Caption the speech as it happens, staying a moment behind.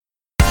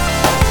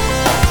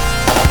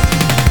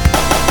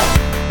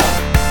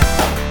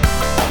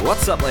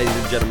What's up, ladies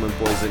and gentlemen,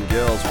 boys and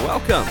girls?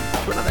 Welcome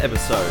to another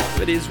episode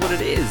of It Is What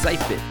It Is,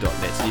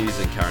 8bit.net's news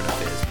and current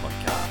affairs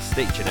podcast.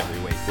 Each and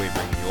every week, we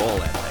bring you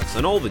all our takes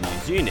on all the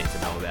news you need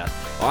to know about.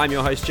 I'm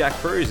your host, Jack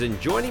Cruz,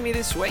 and joining me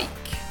this week,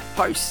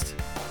 host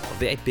of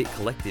the 8-Bit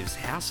Collective's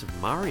House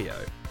of Mario,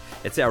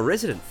 it's our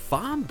resident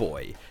farm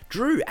boy,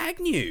 Drew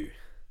Agnew.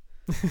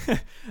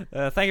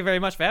 Thank you very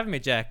much for having me,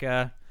 Jack.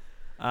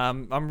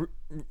 I'm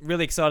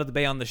really excited to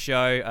be on the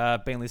show.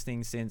 Been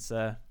listening since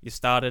you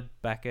started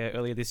back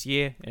earlier this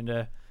year,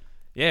 and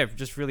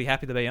just really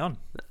happy to be on.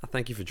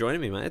 Thank you for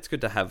joining me, mate. It's good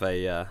to have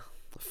a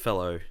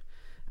fellow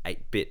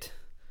 8-bit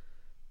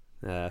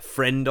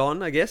friend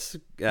on, I guess.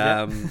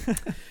 Now,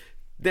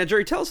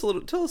 Drew, give us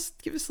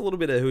a little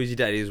bit of who is your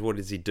dad is, what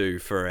does he do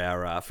for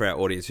our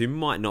audience who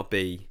might not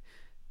be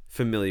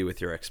familiar with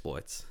your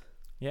exploits.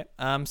 Yeah.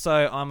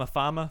 So I'm a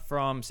farmer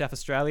from South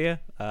Australia.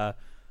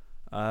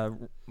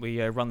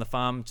 We run the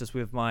farm just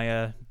with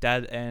my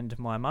dad and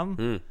my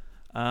mum.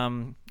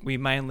 We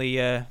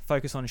mainly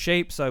focus on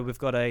sheep, so we've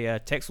got a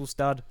Texel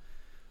stud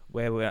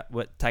where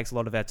it takes a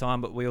lot of our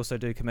time, but we also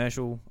do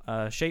commercial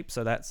sheep,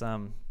 so that's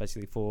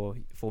basically for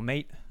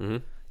meat,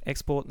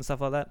 export and stuff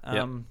like that.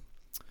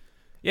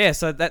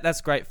 So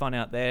that's great fun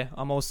out there.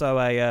 I'm also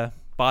a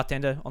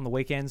bartender on the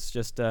weekends,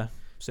 just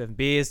serving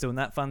beers, doing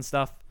that fun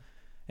stuff.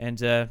 And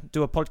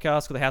do a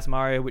podcast called The House of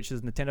Mario, which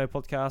is a Nintendo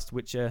podcast,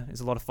 which is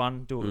a lot of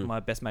fun. Do it with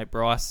my best mate,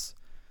 Bryce.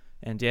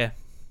 And yeah,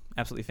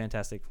 absolutely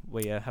fantastic.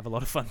 We have a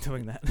lot of fun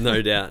doing that.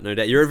 No doubt.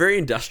 You're a very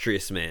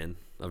industrious man,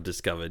 I've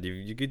discovered.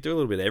 You could do a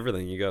little bit of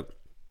everything. You're a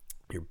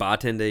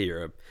bartender,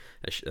 you're a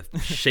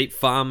sheep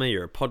farmer,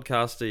 you're a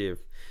podcaster,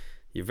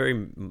 you're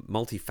very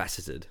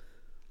multifaceted.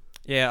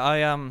 Yeah,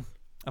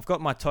 I've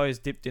got my toes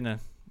dipped in a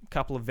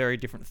couple of very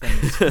different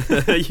things. It's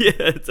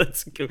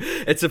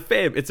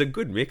a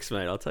good mix,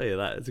 mate. I'll tell you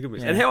that. It's a good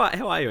mix. Yeah. And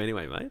how are you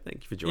anyway, mate?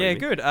 Thank you for joining me.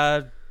 Good.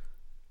 I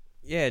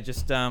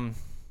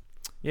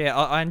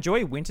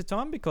enjoy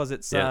wintertime because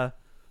it's a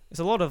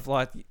lot of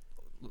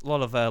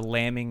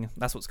lambing.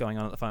 That's what's going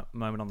on at the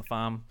moment on the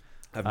farm.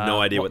 I have no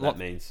idea what that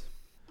means.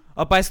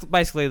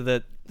 Basically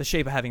the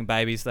sheep are having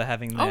babies. They're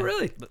having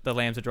really? The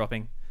lambs are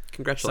dropping.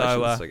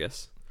 Congratulations, I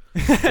guess.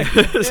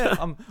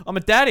 I'm a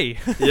daddy.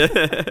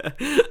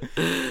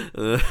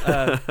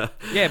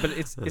 But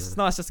it's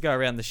nice just to go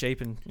around the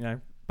sheep and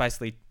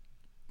basically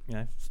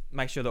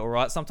make sure they're all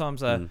right.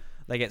 Sometimes they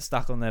get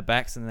stuck on their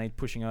backs and they need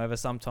pushing over.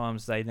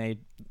 Sometimes they need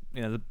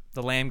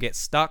the lamb gets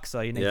stuck, so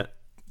you need to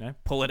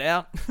pull it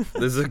out.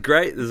 There's a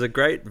great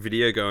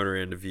video going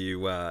around of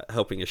you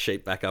helping a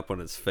sheep back up on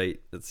its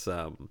feet. It's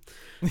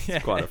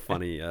quite a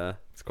funny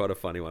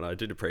one. I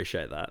did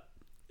appreciate that.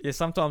 Yeah,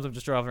 sometimes I'm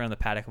just driving around the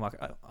paddock. I'm like,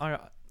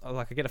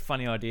 I get a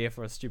funny idea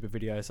for a stupid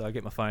video, so I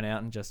get my phone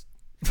out and just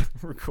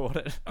record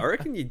it. I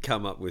reckon you'd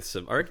come up with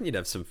I reckon you'd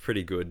have some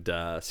pretty good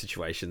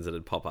situations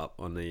that'd pop up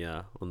on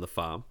the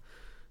farm.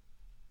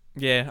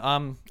 Yeah, I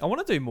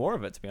want to do more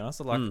of it, to be honest.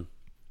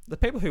 The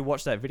people who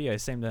watched that video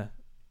seem to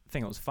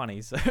think it was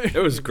funny. So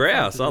it was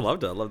grouse. I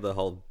loved it. I loved the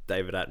whole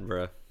David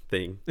Attenborough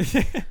thing.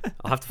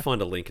 I'll have to find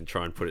a link and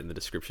try and put it in the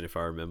description if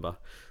I remember.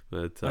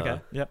 But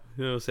okay, yep.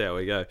 We'll see how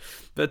we go.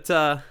 But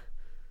I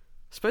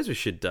suppose we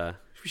should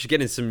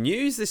get in some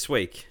news this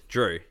week,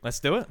 Drew. Let's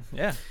do it.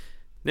 Yeah.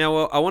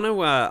 Now, I want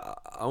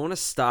to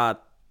start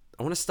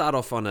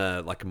off on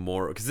a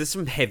more, because there's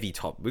some heavy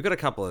We've got a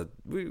couple of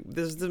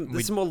there's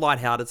some more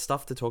lighthearted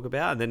stuff to talk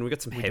about, and then we've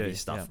got some heavy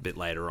stuff a bit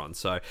later on.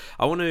 So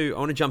I want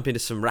to jump into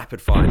some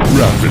rapid fire.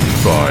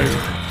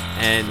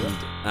 And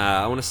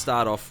I want to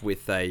start off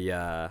with like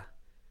I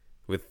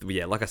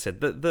said,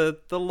 the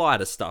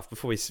lighter stuff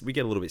before we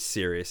get a little bit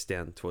serious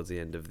down towards the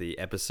end of the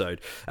episode.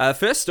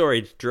 First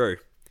story, Drew,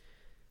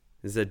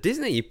 is that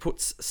Disney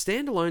puts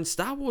standalone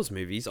Star Wars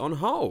movies on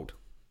hold.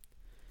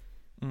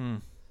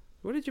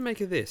 What did you make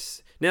of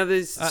this? Now,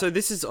 so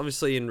this is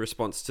obviously in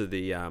response to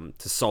the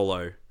to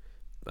Solo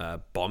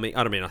bombing.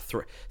 I don't mean it's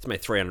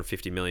made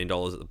 $350 million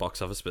at the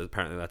box office, but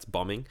apparently that's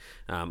bombing.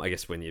 I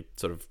guess when you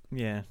sort of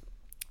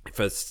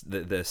for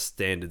the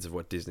standards of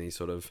what Disney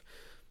sort of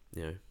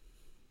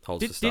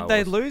holds to Star Wars. Did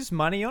they lose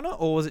money on it,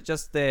 or was it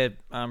just their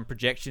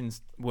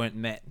projections weren't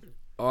met?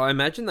 I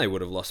imagine they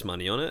would have lost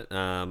money on it.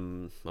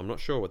 I'm not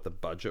sure what the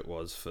budget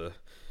was for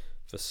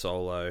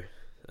Solo.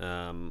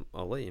 I'll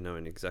let you know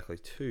in exactly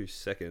 2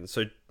 seconds.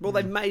 So,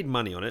 they made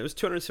money on it. It was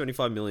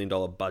 $275 million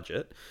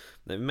budget.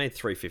 They've made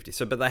 $350.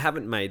 So, but they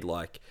haven't made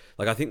like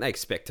I think they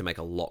expect to make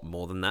a lot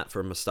more than that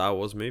from a Star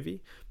Wars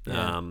movie.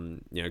 Yeah.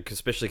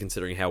 Especially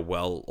considering how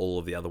well all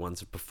of the other ones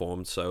have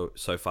performed so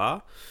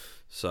far.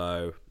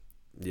 So,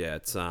 yeah,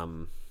 it's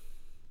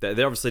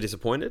they're obviously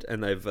disappointed,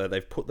 and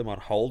they've put them on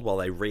hold while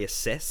they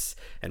reassess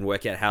and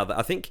work out how.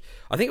 I think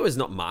it was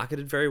not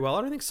marketed very well.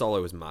 I don't think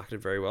Solo was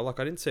marketed very well. Like,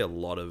 I didn't see a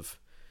lot of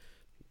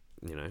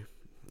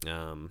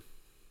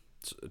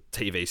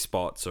TV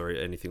spots or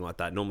anything like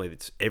that. Normally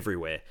it's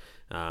everywhere.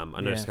 I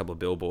noticed a couple of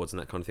billboards and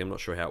that kind of thing. I'm not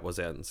sure how it was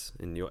out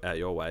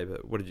your way,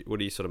 but what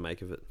do you sort of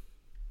make of it?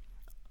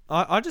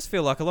 I just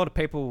feel like a lot of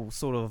people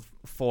sort of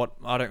thought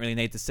I don't really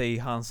need to see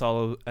Han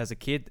Solo as a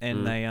kid,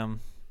 and they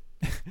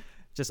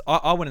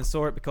I went and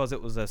saw it because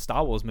it was a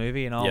Star Wars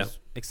movie, and I was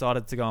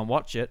excited to go and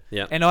watch it.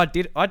 Yeah. And I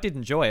did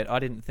enjoy it. I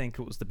didn't think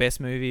it was the best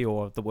movie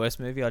or the worst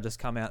movie. I just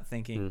come out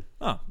thinking,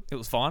 it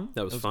was fine.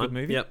 That was fun. A good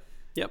movie.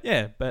 Yep.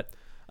 Yeah, but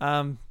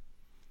I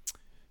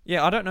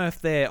don't know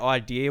if their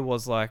idea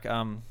was like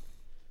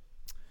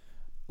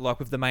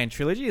with the main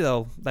trilogy,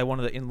 they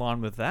wanted it in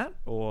line with that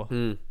or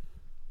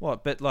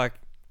what. But like,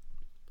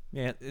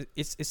 yeah,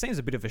 it seems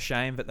a bit of a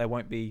shame that they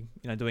won't be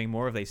doing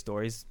more of these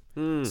stories.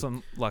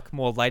 Some like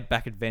more laid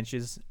back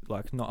adventures,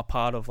 like not a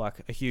part of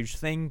like a huge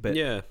thing. But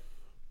yeah.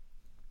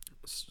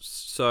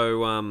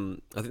 So I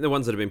think the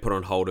ones that have been put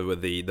on hold were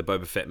the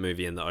Boba Fett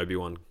movie and the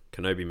Obi-Wan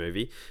Kenobi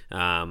movie.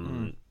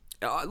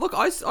 Look,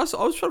 I was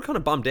sort of kind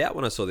of bummed out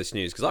when I saw this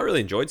news because I really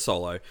enjoyed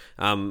Solo.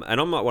 And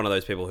I'm not one of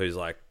those people who's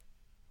like,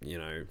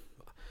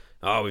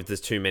 if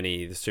there's too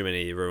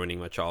many ruining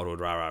my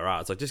childhood, rah, rah, rah.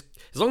 It's like, just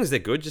as long as they're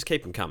good, just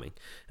keep them coming.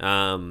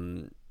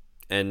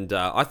 And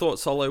I thought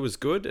Solo was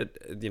good.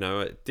 It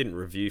didn't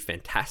review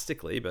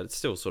fantastically, but it's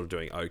still sort of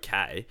doing okay.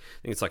 I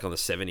think it's like on the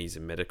 70s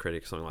in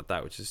Metacritic or something like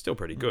that, which is still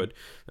pretty good.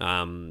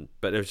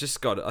 But it was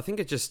just I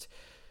think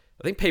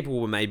people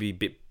were maybe a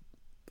bit,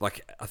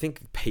 like, I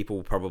think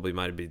people probably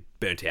might have been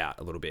burnt out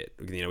a little bit.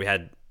 We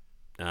had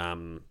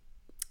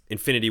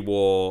Infinity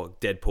War,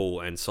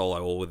 Deadpool, and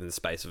Solo all within the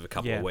space of a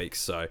couple of weeks.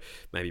 So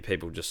maybe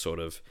people just sort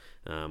of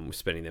were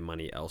spending their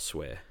money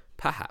elsewhere.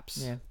 Perhaps.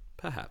 Yeah.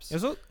 Perhaps.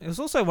 It was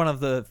also one of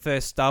the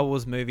first Star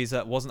Wars movies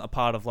that wasn't a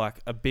part of like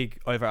a big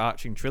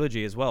overarching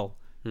trilogy as well.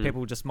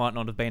 People just might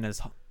not have been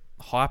as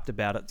hyped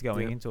about it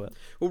going into it.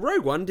 Well,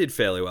 Rogue One did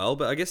fairly well,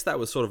 but I guess that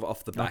was sort of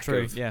off the back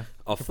of the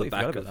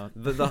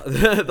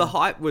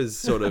hype was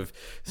sort of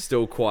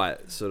still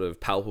quite sort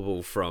of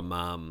palpable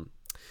from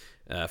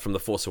The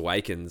Force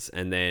Awakens,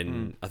 and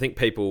then I think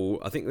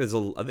there's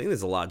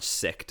a large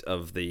sect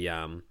of the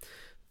I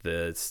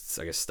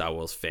guess Star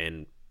Wars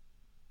fan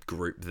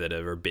group that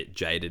are a bit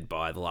jaded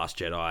by The Last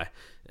Jedi,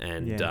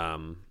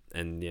 and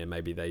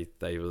maybe they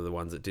were the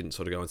ones that didn't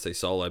sort of go and see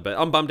Solo. But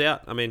I'm bummed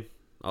out. I mean,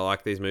 I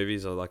like these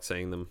movies. I like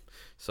seeing them.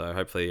 So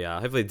hopefully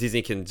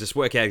Disney can just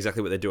work out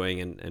exactly what they're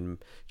doing and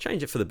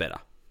change it for the better.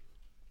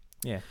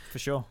 Yeah, for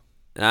sure.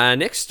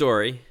 Next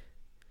story: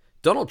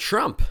 Donald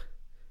Trump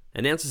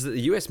announces that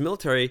the U.S.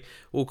 military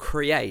will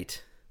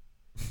create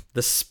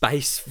the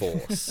Space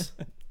Force.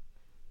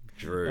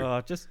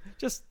 Drew,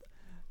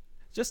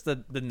 just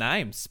the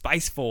name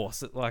Space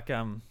Force, wow.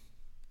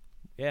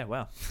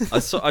 I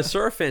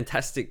saw a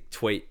fantastic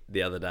tweet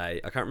the other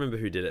day. I can't remember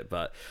who did it,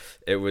 but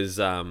it was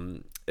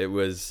I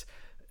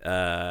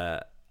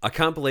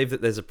can't believe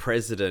that there's a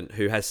president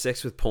who has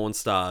sex with porn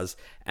stars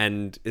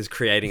and is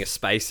creating a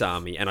space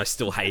army, and I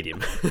still hate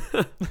him.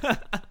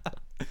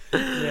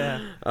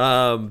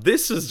 Yeah.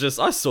 This is just,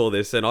 I saw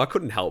this and I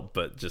couldn't help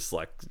but just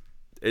like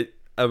it.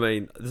 I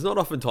mean, there's not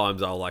often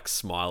times I'll like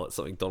smile at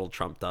something Donald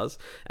Trump does,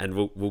 and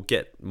we'll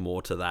get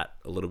more to that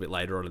a little bit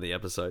later on in the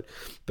episode.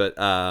 But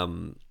I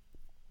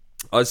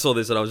saw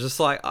this and I was just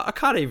like, I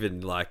can't even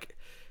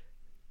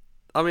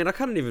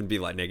be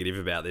like negative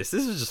about this.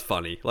 This is just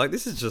funny. Like,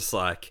 this is just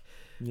like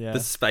the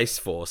Space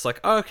Force.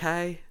 Like,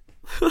 okay,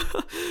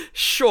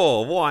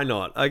 sure, why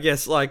not? I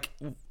guess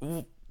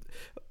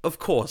of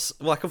course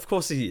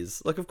he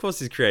is. Like, of course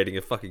he's creating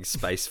a fucking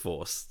Space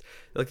Force.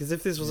 Like, as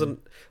if this wasn't,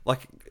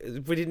 like,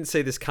 we didn't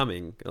see this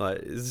coming. Like,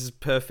 this is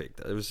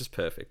perfect. It was just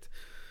perfect.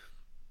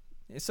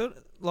 So,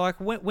 like,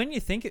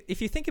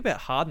 if you think about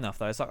it hard enough,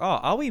 though, it's like,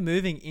 are we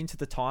moving into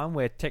the time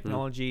where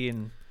technology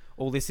and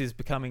all this is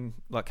coming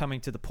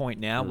to the point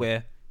now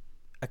where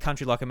a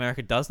country like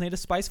America does need a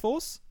Space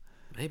Force?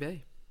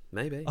 Maybe.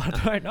 I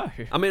don't know.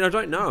 I mean, I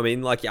don't know. I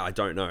mean, like, I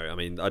don't know. I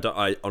mean,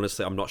 I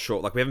honestly, I'm not sure.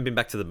 Like, we haven't been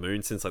back to the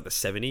moon since like the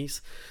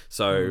 70s.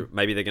 So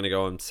maybe they're going to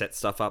go and set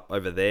stuff up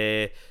over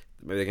there.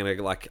 Maybe they're going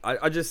to look,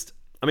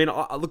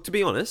 to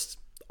be honest,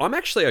 I'm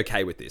actually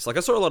okay with this. Like,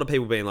 I saw a lot of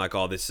people being like,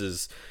 oh, this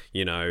is,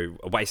 a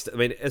waste. I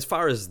mean, as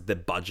far as the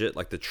budget,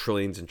 like the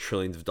trillions and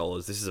trillions of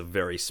dollars, this is a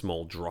very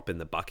small drop in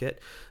the bucket.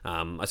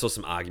 I saw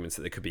some arguments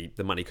that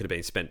the money could have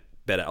been spent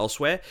better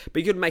elsewhere,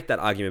 but you could make that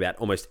argument about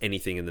almost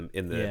anything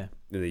in the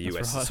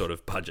US sort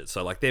of budget.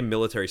 So like their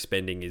military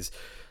spending is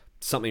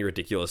something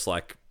ridiculous,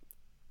 like,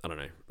 I don't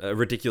know, a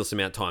ridiculous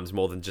amount of times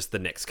more than just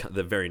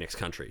the very next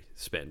country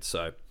spend.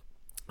 So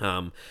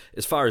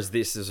as far as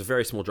this, there's a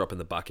very small drop in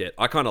the bucket.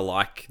 I kind of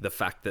like the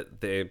fact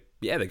that they're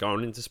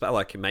going into space.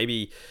 Like,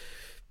 maybe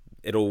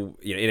it'll,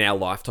 in our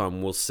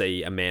lifetime, we'll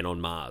see a man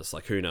on Mars.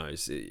 Like, who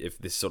knows if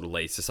this sort of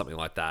leads to something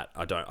like that.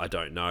 I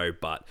don't know,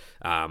 but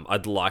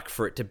I'd like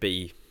for it to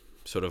be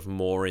sort of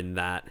more in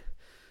that,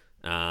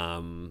 I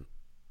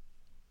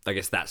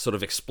guess, that sort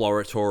of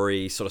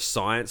exploratory sort of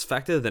science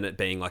factor than it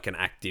being like an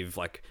active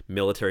like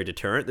military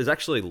deterrent. There's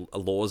actually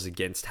laws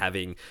against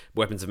having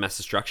weapons of mass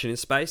destruction in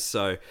space.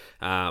 So,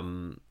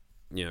 like,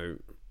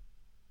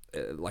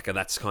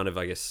 that's kind of,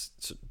 I guess,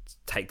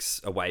 takes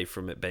away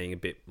from it being a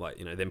bit like,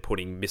 them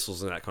putting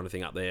missiles and that kind of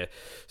thing up there.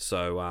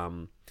 So, I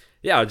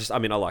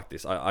like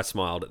this. I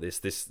smiled at this.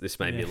 This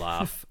made me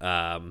laugh.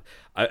 I'll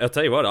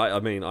tell you what.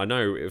 I mean, I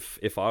know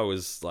if I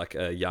was like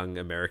a young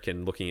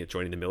American looking at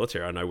joining the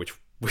military, I know which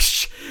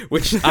which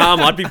arm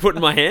I'd be putting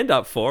my hand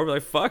up for. I'm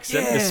like, fuck,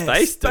 send me to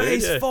space,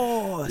 dude. Space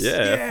Force.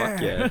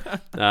 Fuck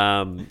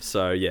yeah.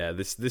 So yeah,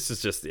 this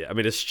is just, I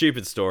mean, a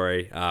stupid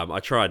story. I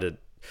tried to,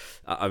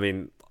 I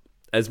mean,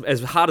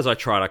 as hard as I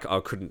tried, I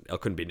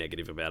couldn't be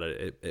negative about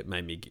it. It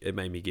made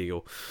me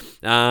giggle.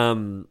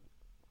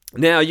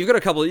 Now you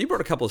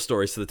brought a couple of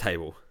stories to the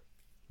table,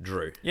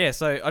 Drew. Yeah,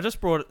 so I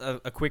just brought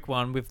a quick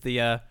one with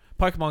the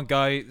Pokemon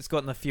Go. It's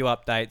gotten a few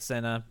updates,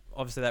 and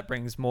obviously that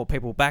brings more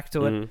people back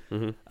to it.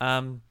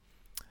 Mm-hmm.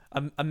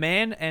 A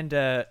man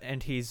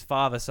and his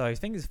father. So I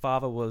think his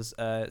father was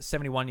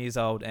 71 years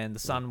old, and the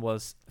son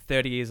was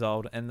 30 years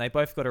old, and they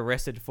both got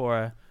arrested for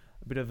a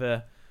bit of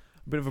a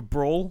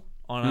brawl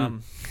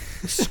on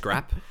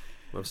scrap.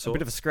 A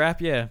bit of a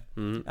scrap, yeah.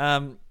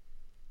 Mm-hmm.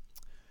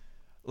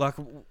 Like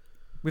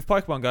with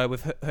Pokemon Go,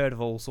 we've heard of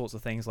all sorts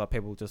of things, like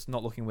people just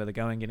not looking where they're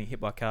going, getting hit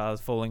by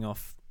cars, falling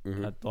off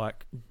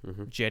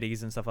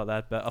jetties and stuff like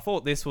that. But I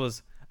thought this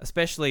was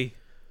especially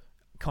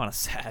kind of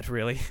sad,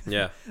 really.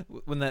 Yeah.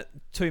 When the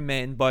two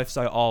men, both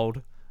so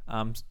old,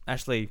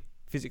 actually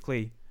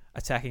physically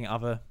attacking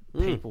other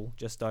people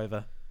just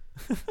over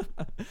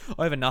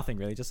nothing,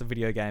 really, just a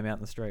video game out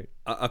in the street.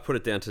 I put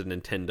it down to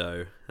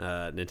Nintendo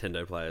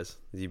players.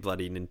 You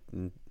bloody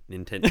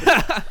Nintendo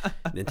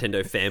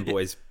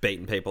fanboys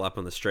beating people up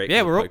on the street.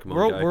 Yeah, we're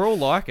all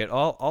like it.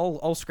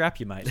 I'll scrap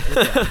you, mate.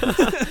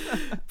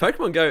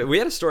 Pokemon Go. We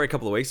had a story a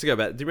couple of weeks ago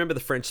about. Do you remember the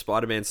French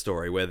Spider-Man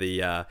story where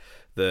the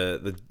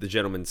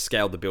gentleman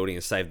scaled the building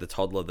and saved the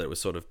toddler that was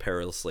sort of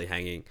perilously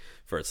hanging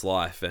for its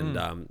life, and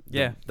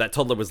that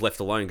toddler was left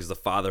alone because the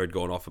father had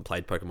gone off and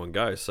played Pokemon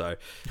Go. So,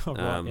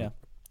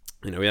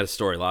 you know, we had a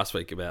story last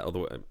week about,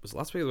 was it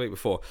last week or the week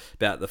before,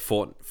 about the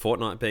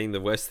Fortnite being the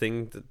worst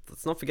thing.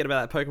 Let's not forget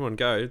about that Pokemon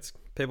Go.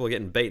 People are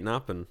getting beaten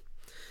up and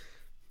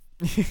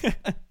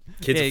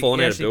kids are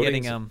falling out of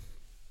buildings.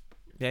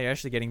 You're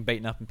actually getting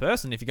beaten up in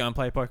person if you go and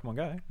play Pokemon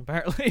Go,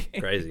 apparently.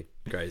 Crazy.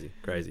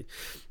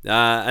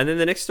 And then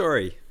the next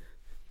story.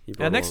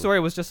 The next story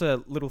was just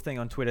a little thing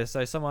on Twitter.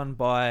 So someone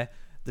by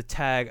the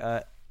tag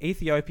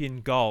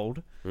Ethiopian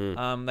Gold,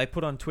 they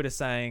put on Twitter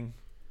saying,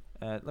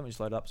 let me just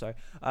load it up, sorry.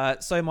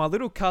 So my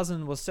little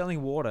cousin was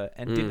selling water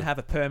and didn't have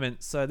a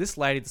permit, so this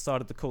lady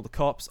decided to call the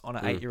cops on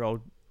an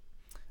 8-year-old.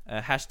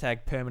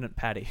 Hashtag permanent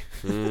Paddy.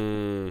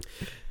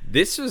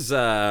 This was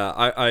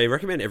I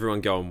recommend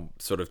everyone go and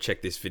sort of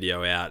check this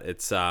video out.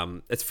 It's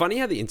funny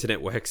how the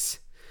internet works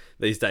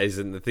these days,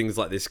 and the things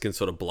like this can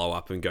sort of blow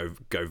up and go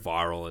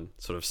viral and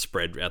sort of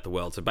spread out the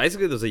world. So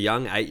basically there's a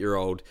young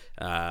 8-year-old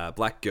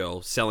black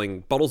girl selling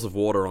bottles of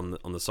water on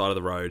the side of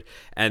the road,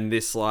 and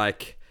this,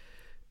 like,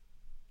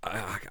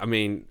 I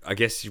mean, I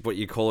guess what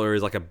you call her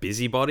is like a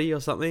busybody or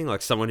something,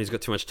 like someone who's got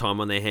too much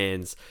time on their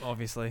hands.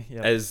 Obviously,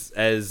 yeah.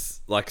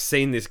 As like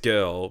seen this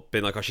girl,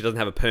 been like, oh, she doesn't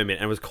have a permit,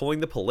 and was calling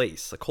the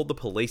police. I called the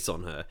police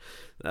on her.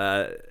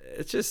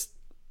 It's just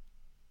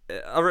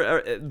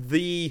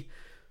the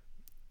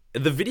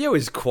video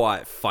is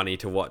quite funny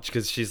to watch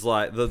because she's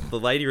like the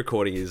lady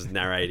recording is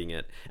narrating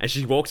it, and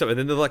she walks up, and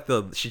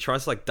then she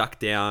tries to like duck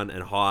down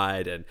and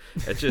hide, and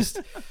it just,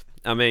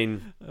 I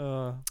mean,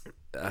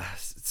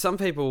 some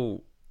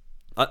people.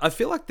 I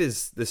feel like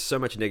there's so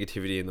much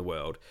negativity in the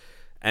world,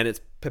 and it's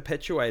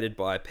perpetuated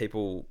by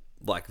people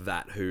like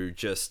that who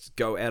just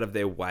go out of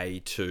their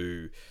way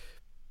to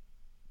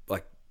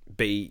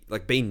be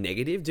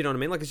negative. Do you know what I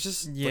mean? Like, it's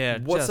just,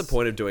 what's the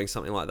point of doing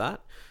something like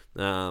that?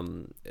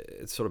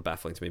 It's sort of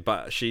baffling to me.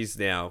 But she's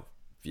now,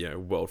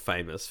 world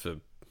famous for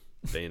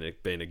being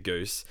a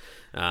goose.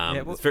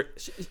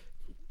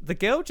 The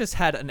girl just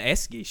had an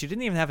esky. She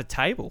didn't even have a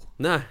table.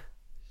 No,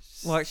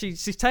 like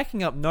she's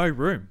taking up no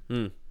room.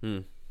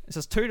 It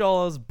says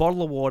 $2,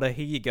 bottle of water.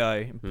 Here you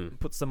go.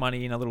 Puts the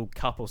money in a little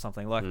cup or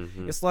something. Like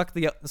it's like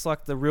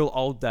the real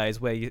old days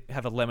where you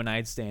have a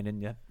lemonade stand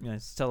and you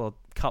sell a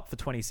cup for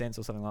 20 cents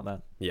or something like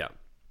that. Yeah,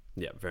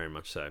 very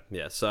much so.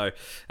 Yeah, so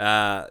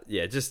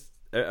just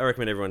I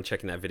recommend everyone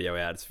checking that video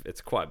out.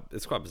 It's quite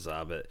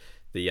bizarre, but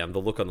the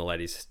look on the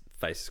lady's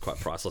face is quite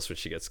priceless when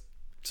she gets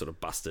sort of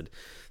busted.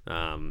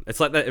 It's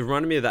like that. It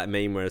reminded me of that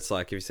meme where it's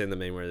like, have you seen the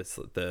meme where it's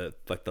the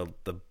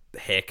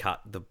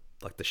haircut, the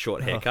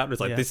short haircut? It's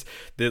like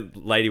the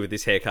lady with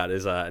this haircut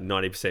is a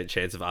 90%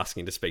 chance of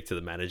asking to speak to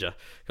the manager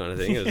kind of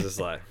thing. It was just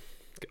like,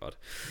 God.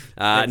 It's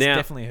now,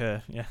 definitely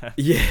her. Yeah.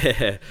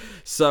 Yeah.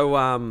 So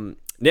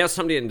now it's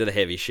time to get into the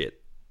heavy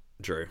shit,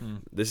 Drew.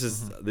 This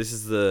is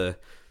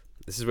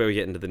where we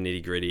get into the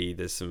nitty gritty.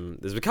 There's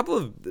a couple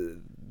of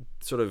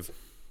sort of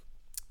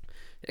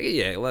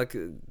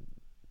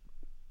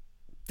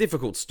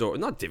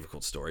not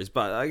difficult stories,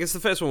 but I guess the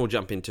first one we'll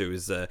jump into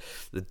is the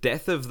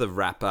death of the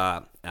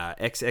rapper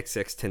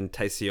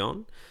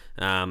XXXTentacion,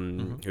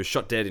 who was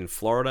shot dead in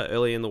Florida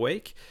early in the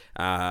week.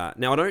 Now,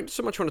 I don't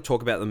so much want to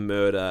talk about the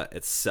murder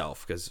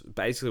itself, because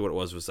basically what it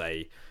was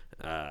a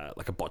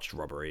botched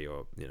robbery,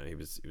 or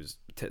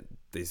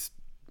these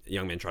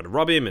young men tried to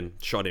rob him and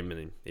shot him,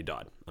 and he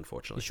died,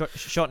 unfortunately. He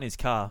shot in his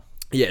car.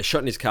 Yeah, shot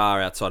in his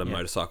car outside a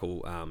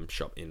motorcycle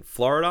shop in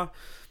Florida.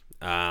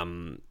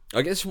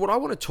 I guess what I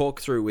want to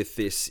talk through with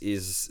this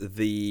is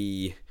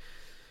the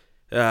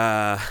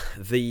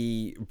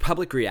the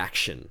public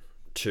reaction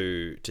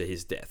to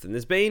his death, and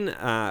there's been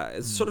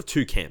sort of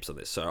two camps on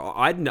this. So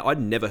I'd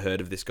never heard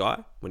of this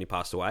guy when he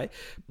passed away,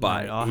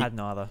 but no, I had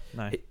neither.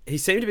 No, he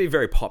seemed to be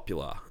very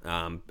popular,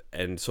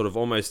 and sort of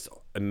almost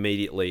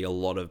immediately a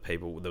lot of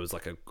people. There was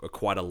like a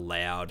quite a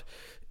loud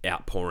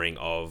outpouring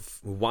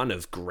of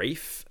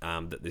grief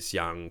that this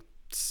young,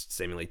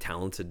 seemingly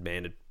talented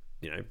man had,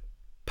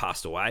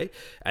 passed away,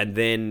 and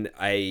then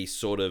a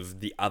sort of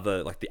the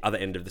other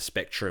end of the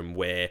spectrum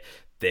where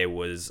there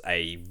was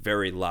a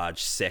very large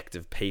sect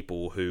of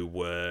people who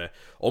were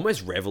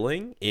almost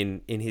reveling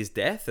in his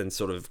death, and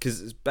sort of,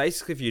 because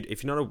basically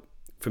if you're not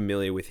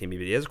familiar with him,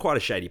 he has quite a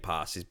shady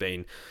past. He's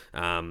been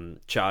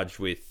charged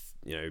with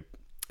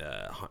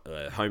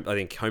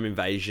home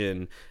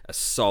invasion,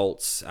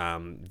 assaults,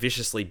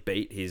 viciously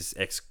beat his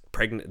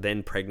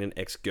then pregnant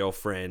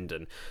ex-girlfriend,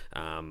 and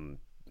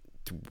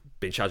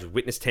been charged with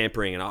witness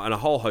tampering and a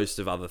whole host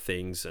of other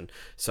things, and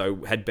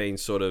so had been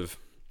sort of,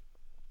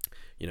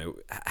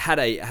 had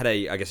a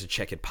I guess a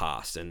checkered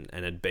past, and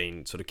had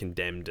been sort of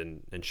condemned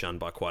and shunned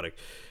by quite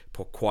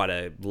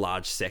a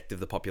large sect of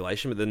the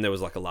population. But then there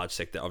was like a large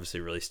sect that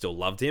obviously really still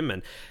loved him,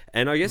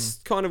 and I guess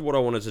kind of what I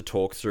wanted to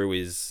talk through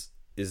is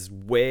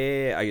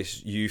where I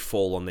guess you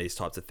fall on these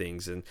types of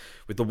things, and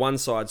with the one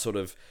side sort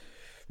of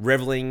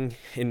reveling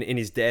in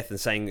his death and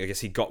saying I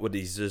guess he got what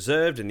he's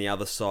deserved, and the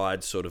other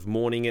side sort of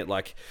mourning it.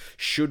 Like,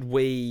 should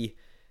we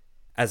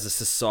as a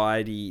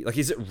society, like,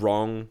 is it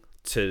wrong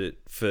for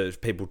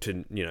people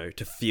to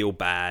to feel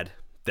bad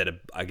that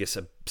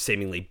a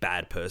seemingly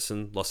bad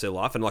person lost their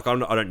life? And like, I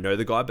don't know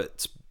the guy, but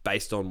it's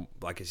based on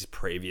like his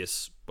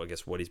previous, I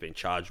guess, what he's been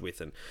charged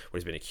with and what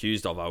he's been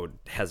accused of, I would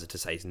hazard to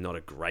say he's not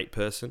a great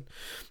person.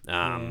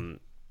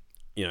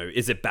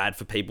 Is it bad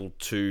for people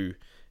to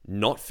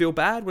not feel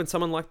bad when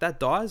someone like that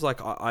dies? Like,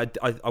 I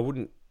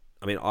wouldn't.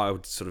 I mean, I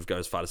would sort of go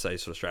as far to say,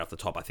 sort of straight off the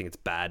top, I think it's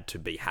bad to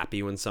be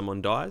happy when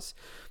someone dies.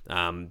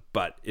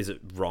 But is it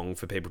wrong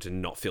for people to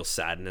not feel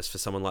sadness for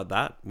someone like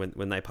that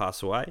when they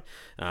pass away?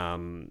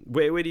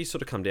 Where do you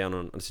sort of come down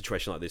on a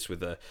situation like this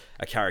with a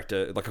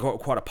character, like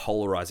quite a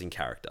polarizing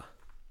character?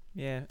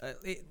 Yeah,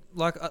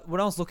 when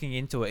I was looking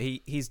into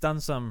it, he's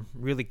done some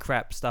really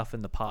crap stuff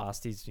in the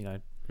past. He's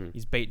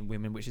he's beaten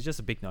women, which is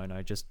just a big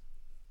no-no. Just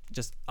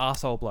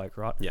arsehole bloke,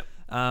 right? Yeah.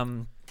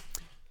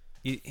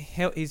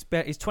 He's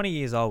 20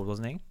 years old,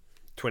 wasn't he?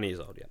 20 years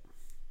old, yeah.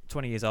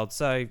 20 years old.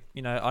 So,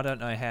 I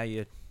don't know how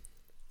you...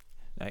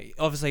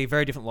 obviously, a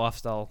very different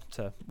lifestyle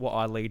to what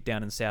I lead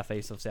down in the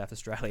southeast of South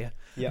Australia.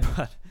 Yeah.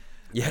 But,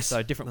 yes,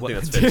 so different.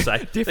 I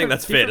think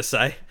that's fair to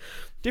say.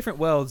 Different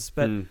worlds,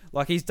 but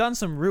like, he's done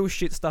some real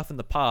shit stuff in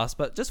the past.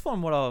 But just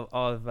from what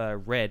I've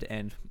read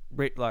and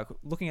like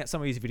looking at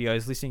some of his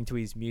videos, listening to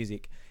his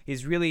music,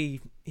 he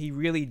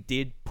really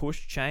did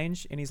push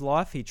change in his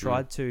life. He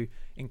tried to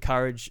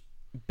encourage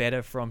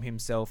better from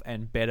himself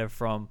and better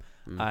from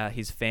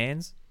his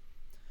fans,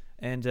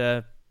 and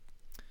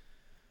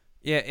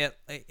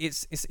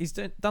he's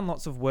done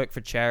lots of work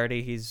for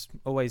charity. He's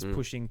always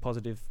pushing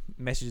positive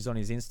messages on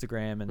his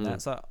Instagram and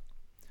that. So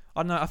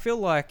I don't know. I feel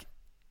like,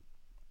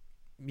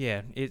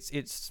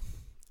 it's.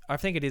 I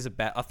think it is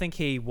I think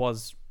he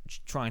was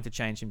trying to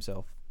change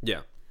himself.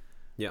 Yeah,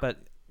 yeah. But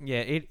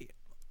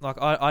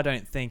I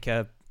don't think.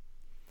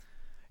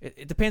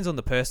 It depends on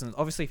the person.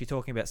 Obviously, if you're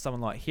talking about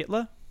someone like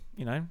Hitler,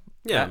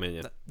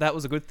 that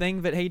was a good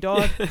thing that he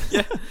died.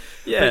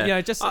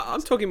 yeah. But,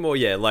 I'm talking more,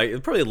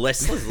 like probably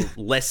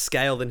less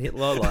scale than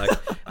Hitler. Like,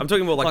 I'm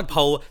talking more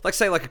like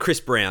say like a Chris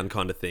Brown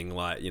kind of thing.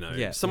 Like,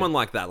 someone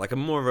like that, like a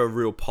more of a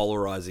real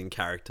polarizing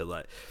character.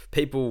 Like,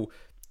 people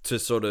to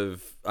sort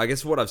of, I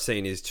guess what I've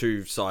seen is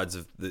two sides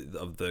of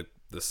the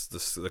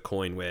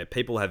coin, where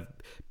people have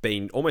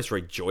been almost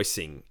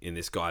rejoicing in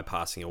this guy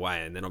passing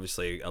away, and then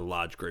obviously a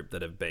large group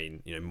that have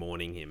been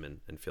mourning him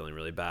and feeling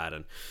really bad.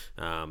 And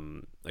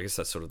I guess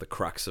that's sort of the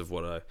crux of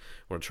what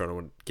I'm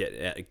trying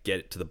to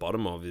get to the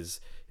bottom of, is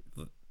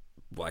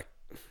like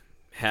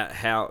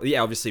how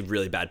obviously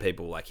really bad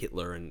people like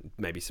Hitler and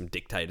maybe some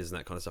dictators and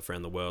that kind of stuff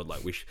around the world, like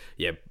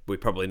we're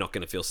probably not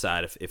going to feel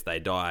sad if they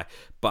die.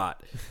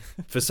 But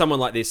for someone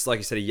like this, like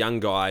you said, a young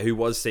guy who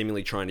was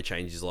seemingly trying to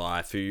change his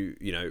life, who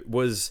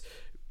was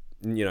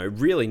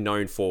really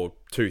known for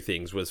two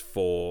things, was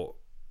for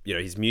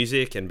his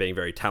music and being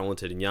very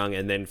talented and young,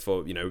 and then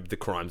for the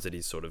crimes that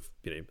he's sort of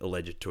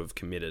alleged to have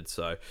committed.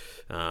 So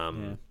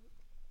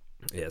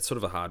it's sort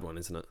of a hard one,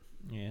 isn't it?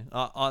 Yeah,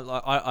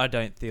 I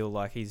don't feel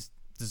like he's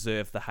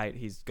deserved the hate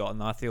he's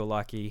gotten. I feel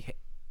like he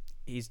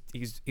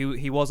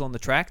was on the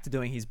track to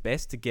doing his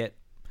best to get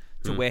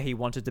to where he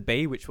wanted to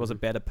be, which was a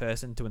better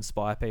person to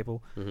inspire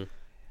people.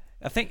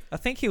 I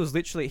think he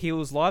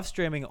was live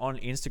streaming on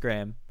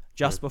Instagram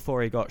just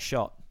before he got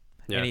shot,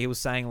 and he was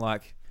saying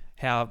like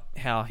how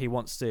he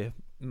wants to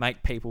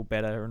make people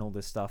better and all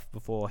this stuff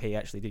before he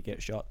actually did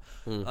get shot.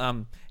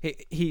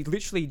 He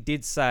literally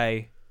did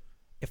say,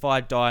 if I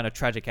die in a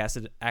tragic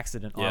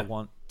accident, I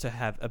want to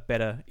have a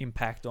better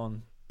impact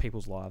on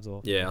people's lives,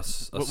 or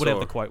whatever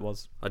the quote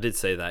was. I did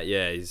see that.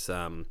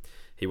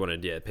 He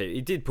wanted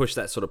he did push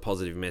that sort of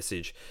positive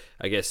message.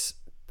 I guess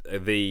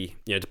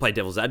to play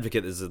devil's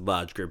advocate, there's a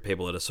large group of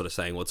people that are sort of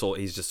saying, well,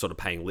 he's just sort of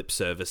paying lip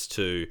service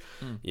to,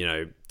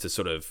 to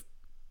sort of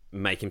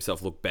make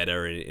himself look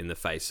better in the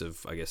face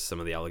of, I guess, some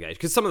of the allegations.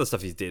 Because some of the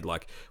stuff he did,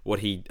 like what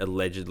he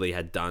allegedly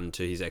had done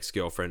to his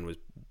ex-girlfriend was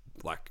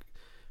like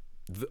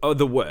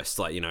the worst,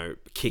 like,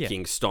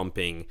 kicking,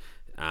 stomping,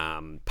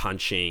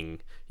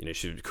 punching,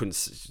 she couldn't,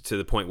 to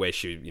the point where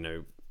she,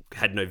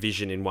 had no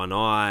vision in one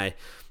eye,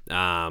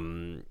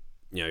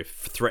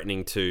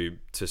 threatening to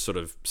sort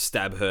of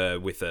stab her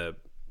with a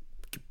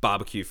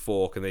barbecue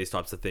fork and these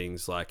types of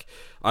things. Like,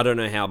 I don't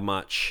know how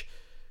much,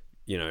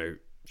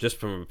 just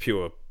from a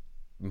pure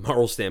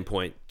moral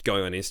standpoint,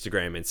 going on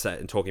Instagram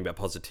and talking about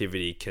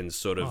positivity can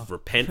sort of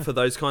repent for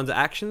those kinds of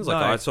actions. Like,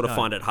 I sort of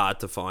find it hard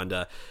to find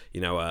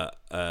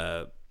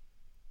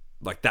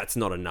like, that's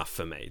not enough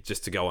for me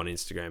just to go on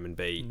Instagram and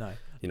be,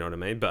 you know what I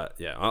mean? But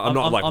yeah, I'm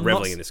not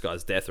reveling in this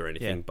guy's death or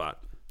anything,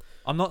 but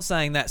I'm not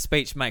saying that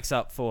speech makes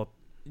up for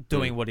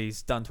doing what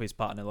he's done to his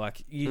partner.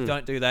 Like, you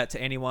don't do that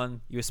to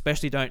anyone. You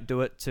especially don't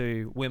do it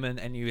to women,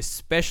 and you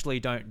especially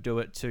don't do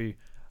it to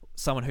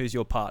someone who's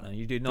your partner.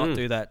 You do not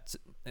do that,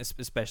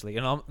 especially.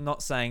 And I'm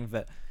not saying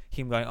that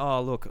him going,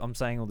 oh, look, I'm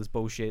saying all this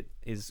bullshit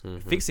is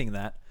fixing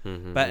that.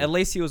 But at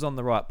least he was on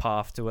the right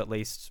path to at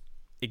least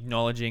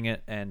acknowledging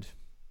it and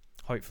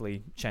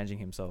hopefully changing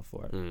himself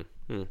for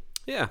it.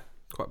 Yeah,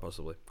 quite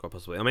possibly.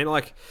 I mean,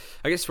 like,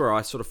 I guess where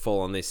I sort of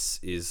fall on this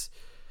is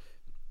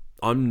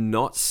I'm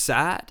not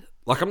sad.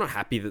 Like, I'm not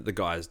happy that the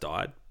guy has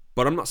died,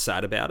 but I'm not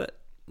sad about it.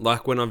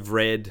 Like, when I've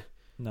read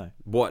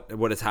what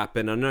has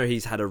happened, I know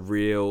he's had a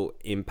real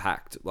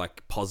impact,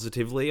 like,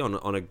 positively on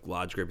a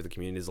large group of the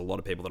community. There's a lot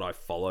of people that I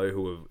follow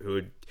who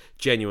are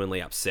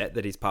genuinely upset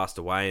that he's passed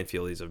away and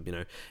feel he's a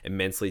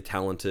immensely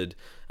talented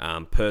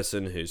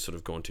person who's sort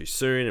of gone too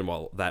soon. And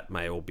while that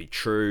may all be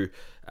true,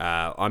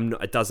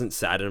 it doesn't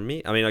sadden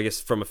me. I mean, I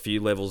guess from a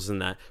few levels in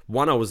that.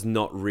 One, I was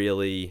not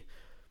really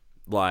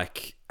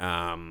like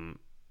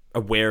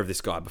aware of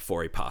this guy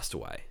before he passed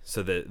away,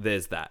 so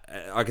there's that.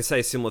 I could say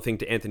a similar thing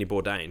to Anthony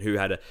Bourdain, who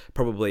had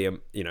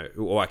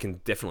or I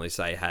can definitely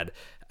say had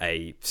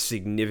a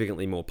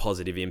significantly more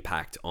positive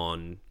impact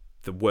on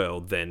the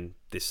world than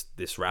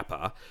this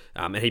rapper,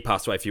 and he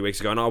passed away a few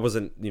weeks ago. And I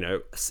wasn't,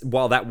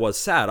 while that was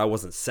sad, I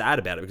wasn't sad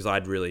about it because I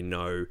had really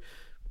no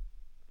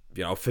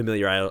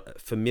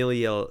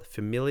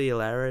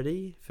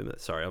familiarity.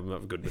 Sorry, I'm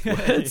not good with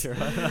words.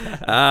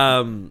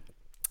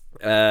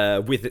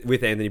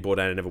 With Anthony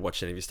Bourdain, I never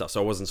watched any of his stuff,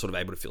 so I wasn't sort of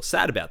able to feel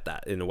sad about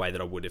that in a way that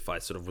I would if I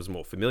sort of was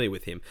more familiar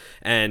with him.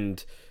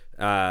 And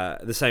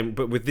the same,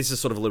 but with this is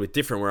sort of a little bit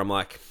different, where I'm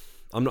like,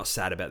 I'm not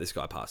sad about this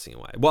guy passing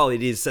away. While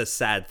it is a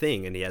sad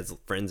thing, and he has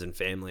friends and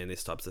family and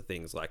these types of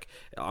things, like,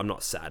 I'm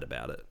not sad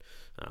about it.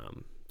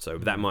 So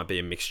that might be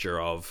a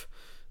mixture of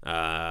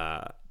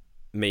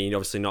me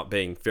obviously not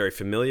being very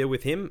familiar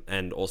with him,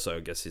 and also, I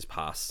guess, his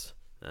past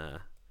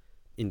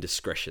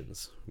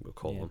indiscretions, we'll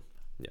call them.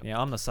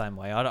 Yeah, I'm the same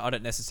way. I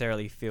don't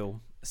necessarily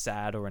feel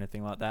sad or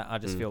anything like that. I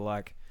just feel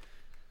like,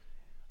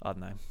 I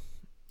don't know,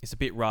 it's a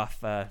bit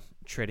rough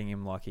treating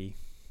him like he.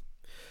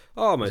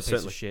 Oh, most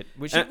certainly. Shit.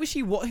 Which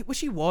he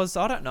was.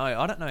 I don't know.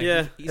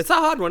 Yeah, it's a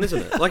hard one, isn't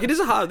it? Like, it is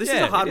a hard. This is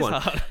a hard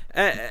one.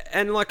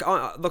 And like,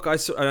 I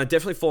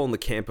definitely fall in the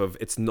camp of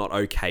it's not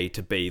okay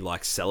to be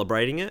like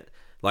celebrating it.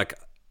 Like,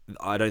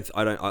 I don't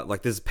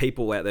like. There's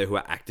people out there who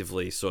are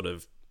actively sort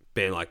of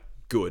being like,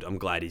 "Good, I'm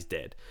glad he's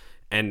dead."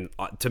 And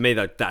to me,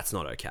 that's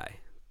not okay.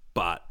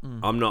 But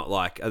I'm not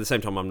like, at the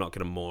same time, I'm not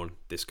going to mourn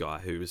this guy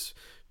who was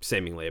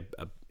seemingly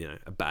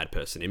a bad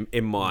person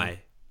in my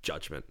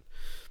judgment.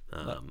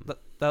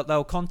 They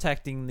were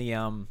contacting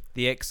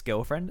the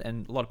ex-girlfriend,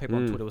 and a lot of people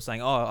on Twitter were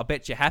saying, "Oh, I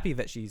bet you're happy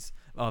that he's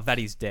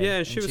he's dead."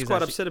 Yeah, she was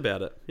quite upset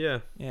about it.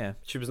 Yeah,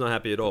 she was not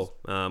happy at all.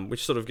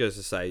 Which sort of goes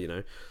to say,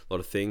 a lot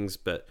of things,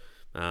 but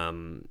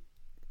that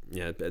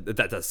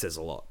says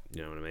a lot.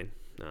 You know what I mean?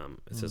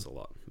 It says a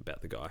lot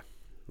about the guy,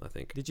 I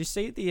think. Did you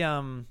see the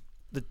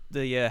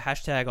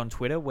hashtag on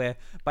Twitter where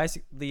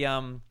basically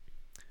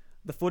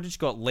the footage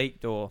got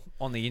leaked or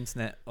on the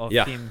internet of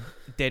him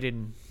dead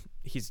in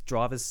his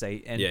driver's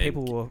seat, and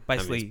people were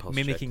basically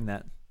mimicking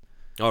that.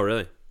 Oh,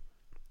 really?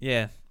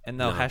 Yeah, and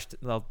they'll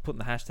putting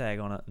the hashtag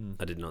on it, and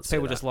I did not see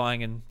people that. just lying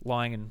in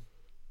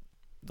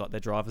like their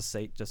driver's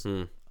seat. Just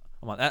I'm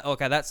like,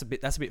 okay, that's a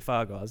bit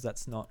far, guys.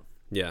 That's not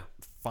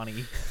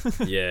funny.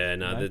 Yeah,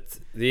 no,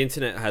 the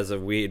internet has a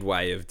weird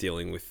way of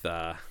dealing with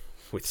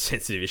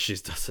sensitive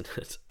issues, doesn't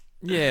it?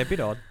 Yeah, a bit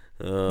odd.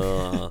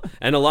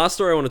 And the last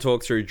story I want to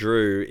talk through,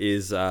 Drew,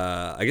 is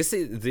I guess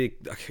we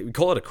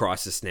call it a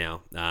crisis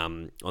now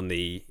on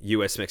the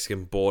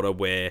US-Mexican border,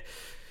 where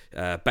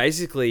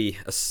basically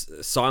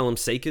asylum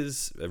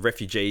seekers,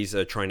 refugees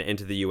are trying to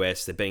enter the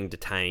US. They're being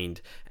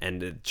detained,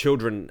 and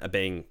children are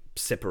being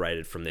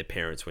separated from their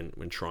parents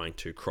when trying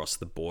to cross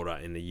the border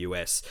in the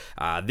US.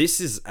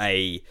 This is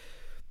a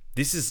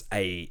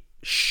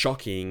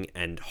shocking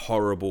and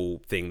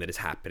horrible thing that is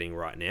happening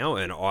right now,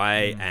 and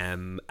I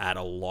am at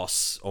a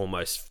loss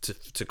almost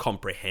to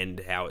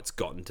comprehend how it's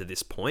gotten to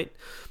this point.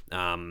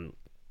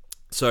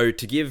 So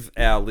to give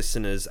our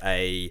listeners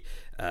a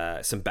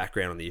some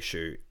background on the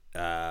issue.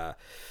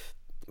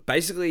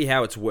 Basically,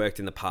 how it's worked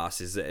in the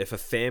past is that if a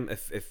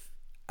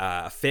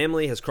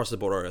family has crossed the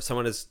border, or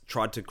someone has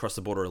tried to cross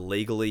the border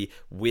illegally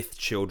with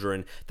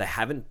children, they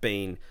haven't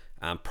been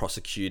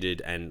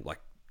prosecuted and like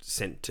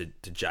sent to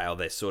jail.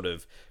 They're sort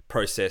of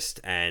processed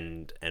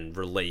and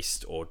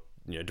released, or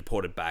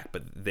deported back,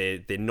 but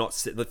they're not.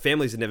 The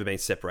families have never been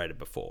separated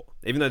before,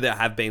 even though there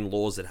have been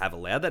laws that have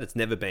allowed that. It's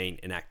never been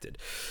enacted.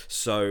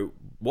 So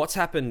what's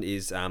happened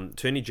is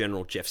Attorney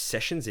General Jeff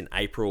Sessions in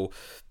April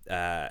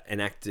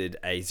enacted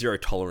a zero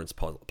tolerance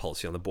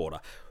policy on the border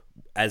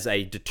as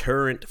a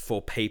deterrent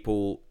for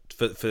people,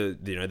 for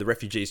the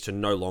refugees to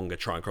no longer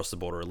try and cross the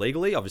border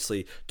illegally.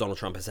 Obviously, Donald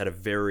Trump has had a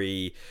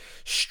very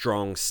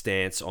strong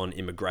stance on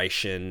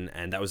immigration,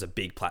 and that was a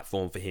big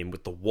platform for him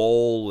with the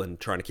wall and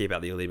trying to keep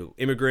out the illegal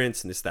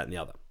immigrants and this, that, and the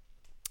other.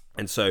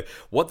 And so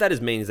what that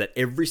has meant is that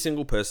every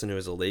single person who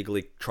has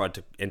illegally tried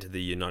to enter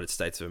the United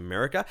States of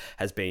America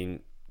has been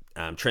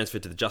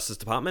transferred to the Justice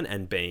Department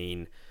and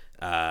been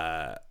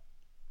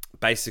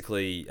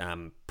basically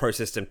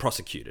processed and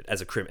prosecuted as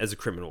a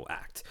criminal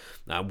act,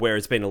 where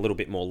it's been a little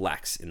bit more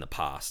lax in the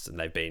past, and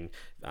they've been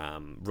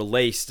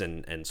released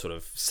and sort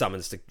of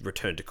summons to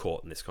return to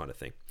court and this kind of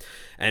thing.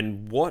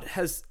 And what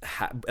has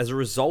as a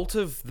result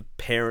of the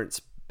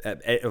parents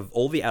of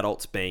all the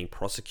adults being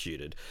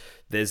prosecuted,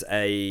 there's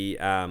a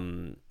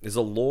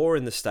law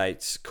in the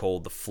States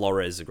called the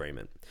Flores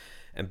Agreement,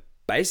 and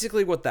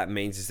basically what that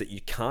means is that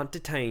you can't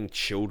detain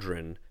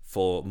children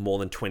for more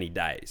than 20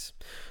 days.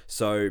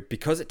 So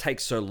because it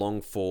takes so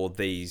long for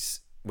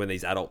when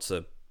these adults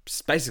are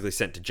basically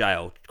sent to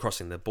jail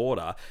crossing the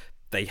border,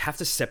 they have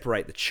to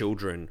separate the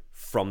children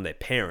from their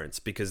parents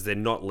because they're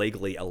not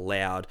legally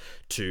allowed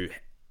to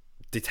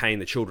detain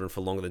the children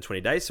for longer than 20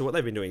 days. So what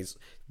they've been doing is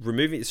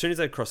as soon as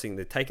they're crossing,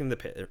 they're taking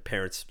the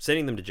parents,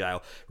 sending them to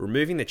jail,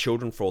 removing their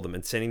children for them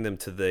and sending them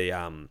to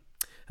the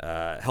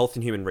Health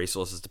and Human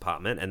Resources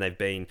Department. And they've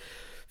been,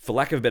 for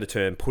lack of a better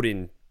term, put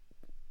in,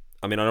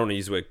 I don't want to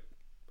use the word,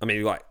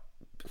 like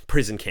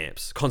prison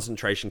camps,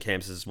 concentration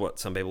camps is what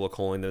some people are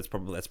calling them.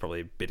 That's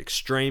probably a bit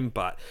extreme,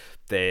 but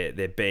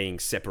they're being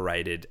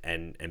separated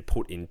and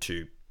put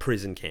into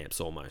prison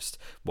camps almost,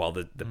 while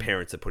the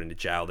parents are put into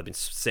jail. They've been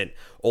sent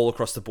all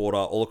across the border,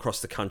 all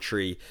across the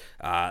country.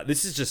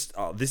 This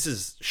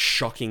is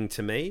shocking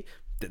to me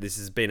that this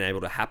has been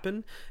able to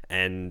happen,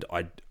 and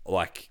that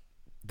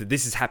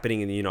this is happening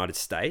in the United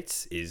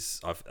States.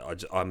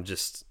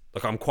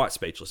 I'm quite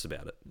speechless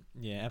about it.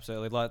 Yeah,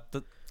 absolutely. Like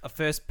a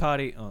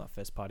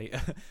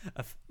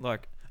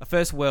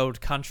first world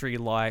country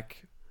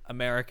like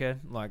America,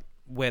 like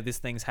where this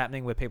thing's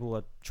happening, where people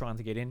are trying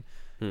to get in,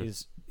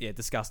 is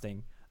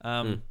disgusting.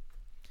 I'm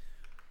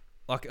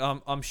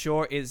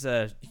sure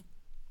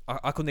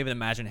I couldn't even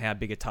imagine how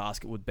big a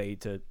task it would be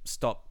to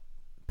stop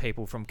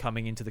people from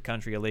coming into the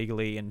country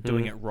illegally and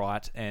doing it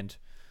right and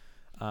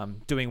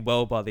doing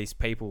well by these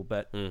people.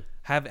 But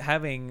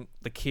having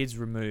the kids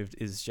removed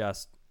is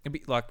just, it'd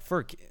be like, for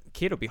a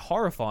kid, it'll be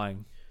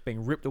horrifying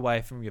being ripped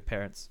away from your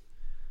parents.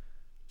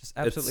 Just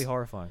absolutely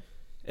horrifying.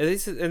 And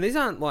these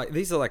are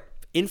like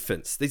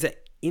infants. These are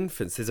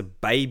infants. These are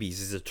babies.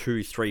 These are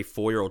 2, 3,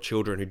 4-year-old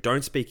children who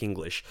don't speak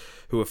English,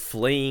 who are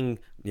fleeing,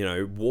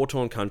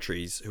 war-torn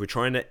countries, who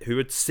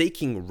are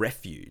seeking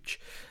refuge.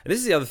 And this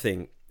is the other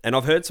thing. And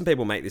I've heard some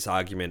people make this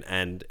argument,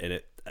 and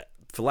it,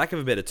 for lack of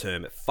a better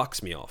term, it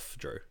fucks me off,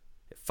 Drew.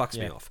 It fucks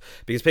me off.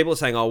 Because people are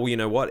saying, oh, well, you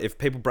know what? If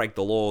people break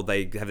the law,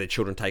 they have their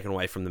children taken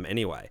away from them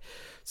anyway.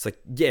 It's like,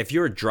 yeah, if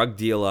you're a drug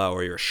dealer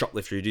or you're a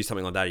shoplifter, you do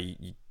something like that,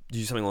 you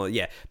do something like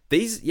that.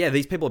 These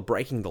people are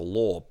breaking the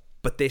law,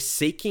 but they're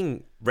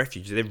seeking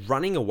refuge. They're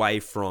running away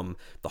from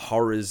the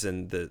horrors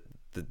and the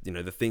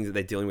things that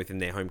they're dealing with in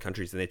their home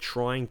countries, and they're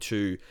trying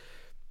to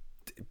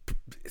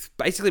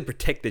basically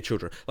protect their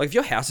children. Like, if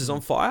your house is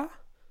on fire,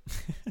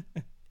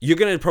 you're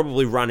going to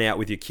probably run out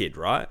with your kid,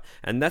 right?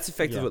 And that's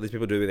effectively what these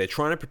people do. They're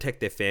trying to protect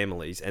their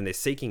families, and they're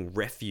seeking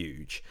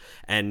refuge,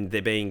 and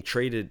they're being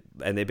treated,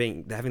 and they're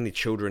having the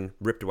children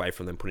ripped away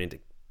from them, put into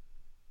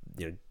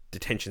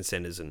detention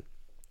centers and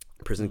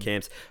prison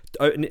camps.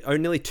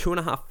 Nearly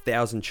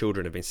 2,500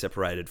 children have been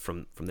separated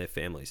from their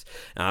families.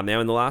 Now,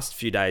 in the last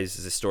few days,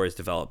 as this story has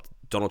developed,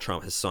 Donald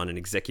Trump has signed an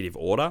executive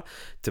order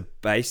to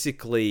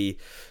basically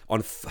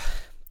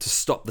to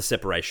stop the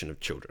separation of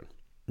children.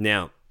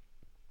 Now,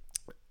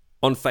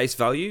 on face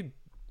value,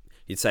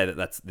 you'd say that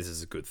this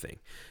is a good thing.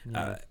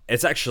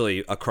 It's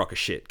actually a crock of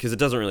shit because it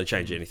doesn't really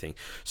change anything.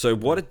 So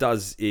what it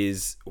does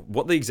is,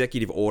 what the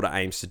executive order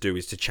aims to do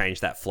is to change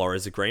that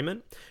Flores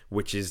Agreement,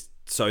 which is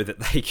so that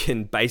they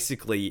can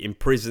basically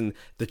imprison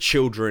the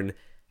children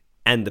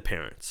and the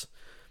parents.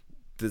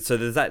 So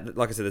there's that,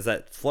 like I said, there's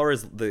that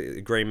Flores the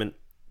agreement,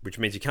 which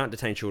means you can't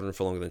detain children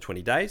for longer than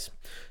 20 days.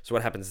 So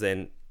what happens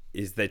then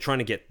is they're trying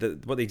to get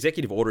what the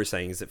executive order is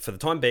saying is that for the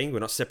time being, we're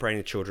not separating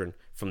the children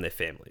from their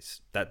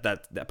families. That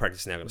practice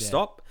is now going to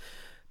stop.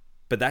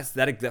 But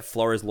that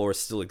Flores law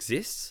still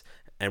exists.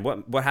 And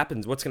what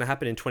happens? What's going to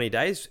happen in 20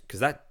 days? Because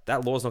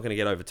that law is not going to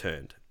get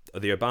overturned.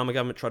 The Obama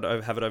government tried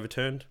to have it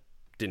overturned.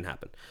 Didn't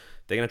happen.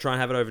 They're going to try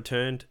and have it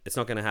overturned. It's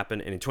not going to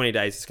happen. And in 20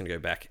 days, it's going to go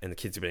back and the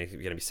kids are going to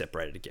be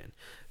separated again.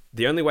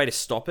 The only way to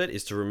stop it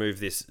is to remove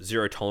this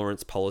zero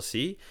tolerance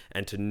policy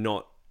and to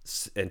not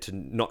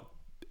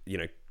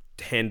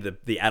hand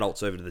the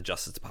adults over to the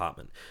Justice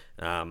Department.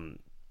 Because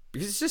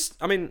it's just,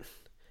 I mean,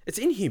 it's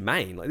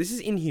inhumane. Like, this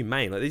is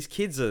inhumane. Like, these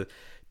kids are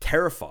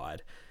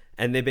terrified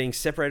and they're being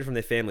separated from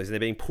their families and they're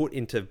being put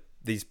into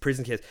these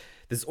prison camps.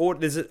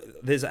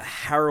 There's a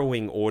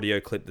harrowing audio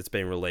clip that's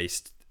been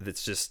released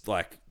that's just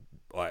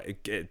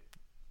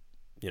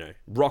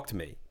rocked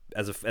me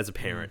as a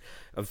parent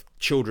of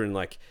children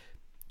like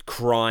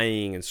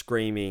crying and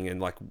screaming and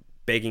like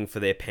begging for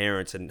their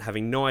parents and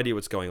having no idea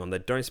what's going on. They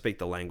don't speak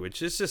the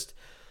language. It's just,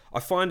 I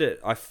find it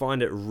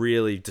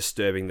really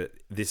disturbing that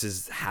this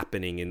is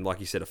happening in, like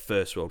you said, a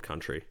first world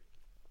country.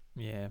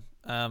 Yeah.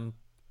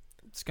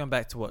 Just going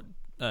back to what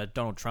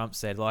Donald Trump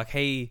said, like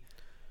he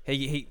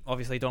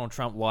obviously, Donald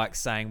Trump likes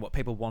saying what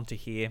people want to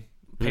hear.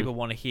 People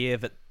want to hear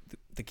that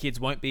the kids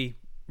won't be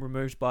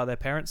removed by their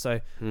parents,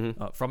 so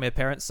from their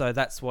parents. So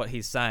that's what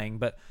he's saying.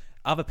 But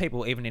other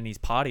people, even in his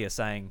party, are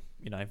saying,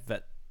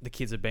 that the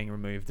kids are being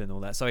removed and all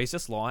that. So he's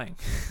just lying,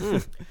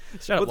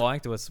 straight up lying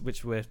to us,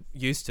 which we're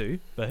used to.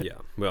 But yeah,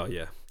 well,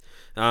 yeah.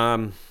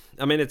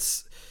 I mean,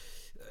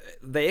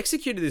 they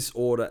executed this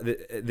order,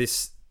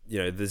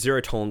 the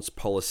zero tolerance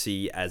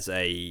policy as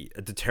a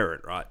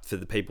deterrent, right, for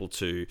the people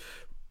to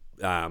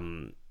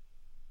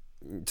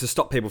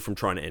stop people from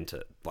trying to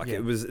enter.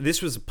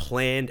 This was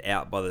planned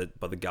out by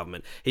the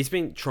government. He's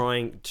been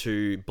trying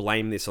to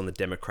blame this on the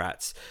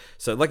Democrats.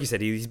 So like you said,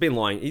 he's been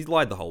lying. He's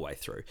lied the whole way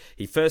through.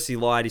 He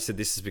lied. He said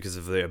this is because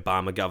of the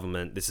Obama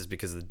government. This is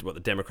because of what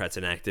the Democrats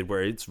enacted,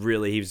 where it's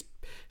really, he was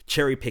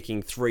cherry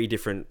picking three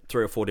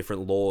or four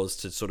different laws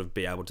to sort of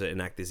be able to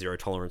enact this zero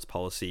tolerance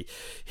policy.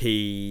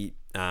 He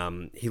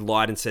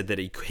lied and said that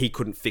he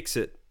couldn't fix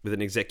it with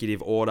an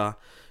executive order.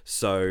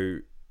 So,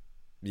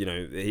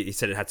 he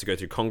said it had to go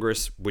through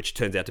Congress, which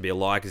turns out to be a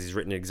lie because he's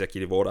written an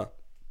executive order.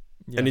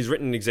 Yeah. And he's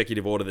written an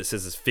executive order that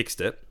says it's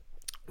fixed it,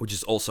 which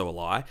is also a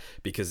lie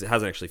because it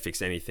hasn't actually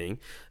fixed anything.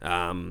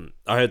 I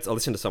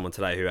listened to someone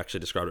today who actually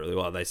described it really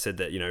well. They said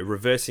that,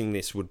 reversing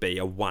this would be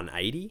a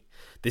 180.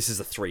 This is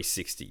a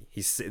 360.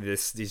 He's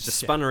just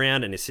spun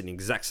around and is sitting in the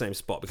exact same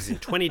spot because in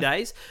 20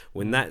 days,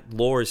 when that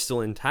law is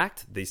still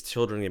intact, these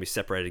children are going to be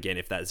separated again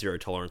if that zero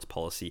tolerance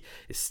policy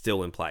is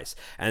still in place.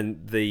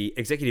 And the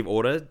executive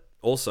order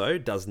also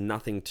does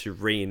nothing to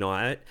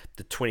reunite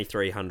the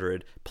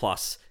 2,300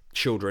 plus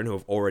children who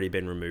have already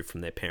been removed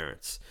from their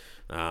parents.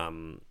 I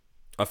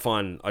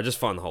just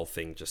find the whole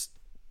thing just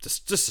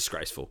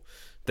disgraceful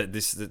that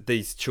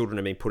these children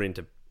are being put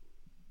into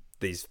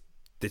these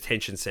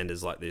detention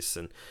centers like this,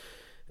 and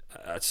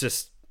it's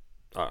just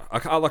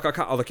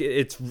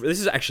this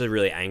is actually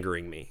really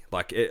angering me.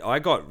 I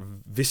got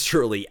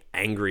viscerally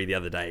angry the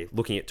other day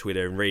looking at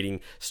Twitter and reading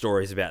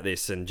stories about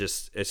this, and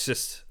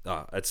it's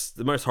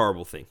the most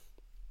horrible thing.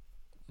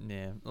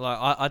 Yeah,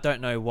 I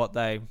don't know what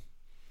they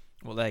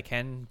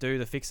can do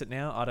to fix it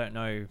now. I don't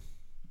know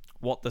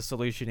what the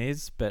solution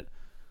is, but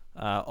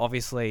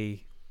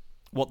obviously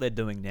what they're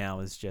doing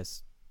now is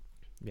just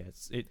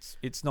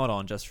it's not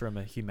on just from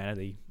a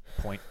humanity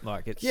point.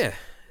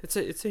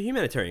 It's a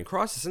humanitarian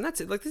crisis, and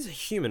that's it. Like, this is a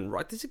human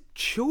right. These are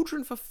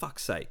children, for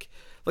fuck's sake.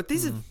 Like,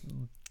 these are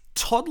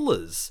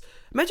toddlers.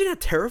 Imagine how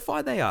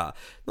terrified they are.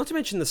 Not to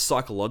mention the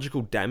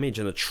psychological damage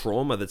and the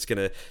trauma these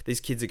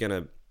kids are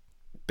gonna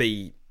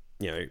be,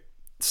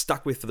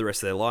 stuck with for the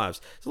rest of their lives.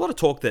 There's a lot of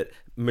talk that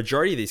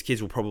majority of these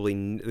kids will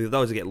probably,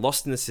 those will get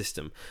lost in the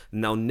system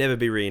and they'll never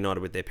be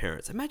reunited with their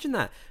parents. Imagine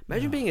that.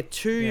 Imagine being a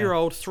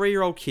 2-year-old,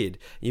 3-year-old kid.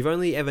 You've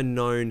only ever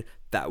known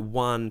that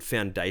one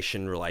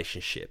foundation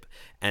relationship,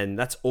 and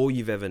that's all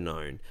you've ever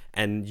known.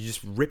 And you're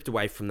just ripped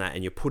away from that,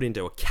 and you're put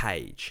into a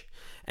cage,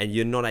 and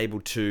you're not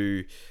able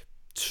to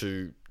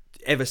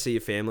ever see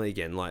your family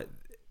again. Like,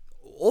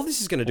 all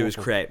this is going to do is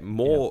create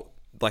more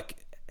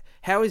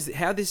how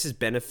this is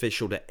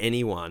beneficial to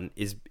anyone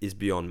is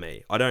beyond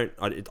me. I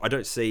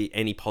don't see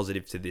any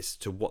positive to this,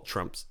 to what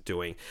Trump's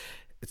doing.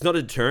 It's not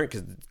a deterrent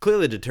because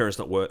clearly the deterrent's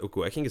not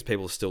working because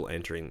people are still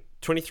entering.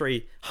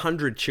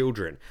 2,300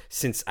 children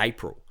since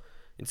April.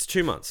 It's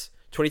 2 months.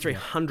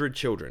 2,300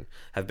 children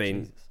have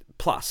been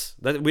plus.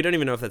 We don't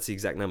even know if that's the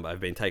exact number. Have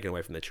been taken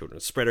away from their children,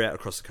 spread out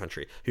across the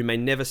country, who may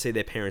never see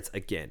their parents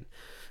again.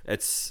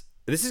 This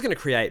is going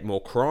to create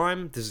more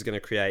crime. This is going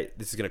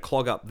to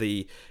clog up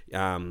the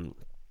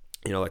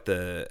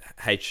the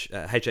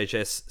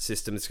HHS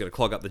system. It's going to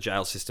clog up the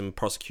jail system,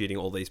 prosecuting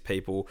all these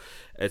people.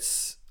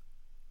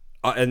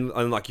 And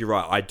you're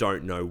right, I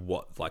don't know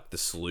what the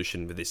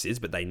solution for this is,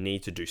 but they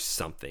need to do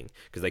something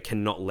because they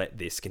cannot let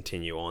this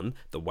continue on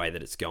the way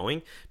that it's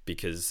going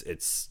because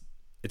it's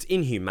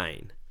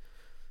inhumane.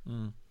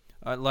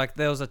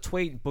 There was a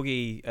tweet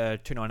Boogie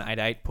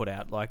 2988 put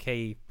out.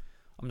 I'm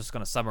just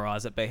going to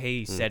summarize it, but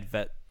he said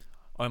that,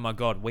 oh my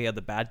God, we are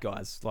the bad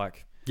guys.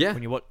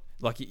 When you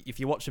if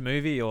you watch a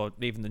movie or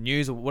even the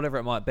news or whatever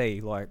it might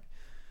be,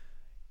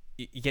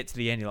 you get to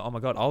the end, you're like, oh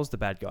my God, I was the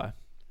bad guy.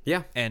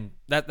 Yeah. And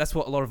that's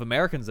what a lot of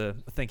Americans are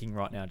thinking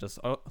right now. Just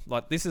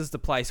like, this is the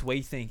place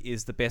we think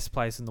is the best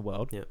place in the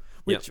world. Yeah.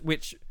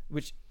 Which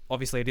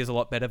obviously it is a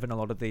lot better than a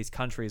lot of these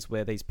countries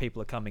where these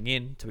people are coming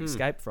in to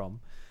escape from.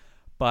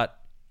 But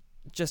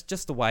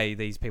just the way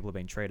these people have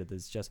been treated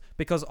is just,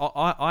 because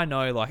I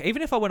know, like,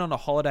 even if I went on a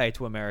holiday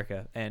to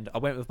America and I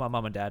went with my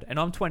mum and dad, and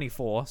I'm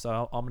 24,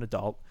 so I'm an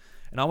adult,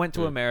 and I went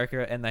to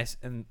America and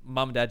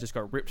mum and dad just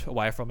got ripped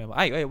away from me.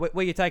 Hey, where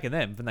are you taking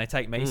them? And they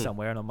take me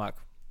somewhere, and I'm like,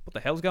 what the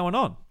hell's going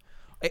on?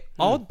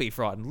 I'd be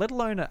frightened, let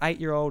alone an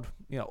 8-year-old,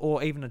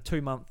 or even a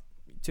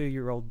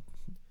 2-year-old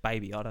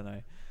baby. I don't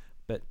know,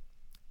 but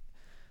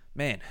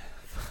man,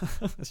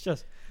 it's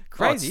just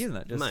crazy, isn't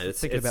it?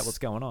 Just thinking about what's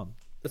going on.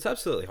 It's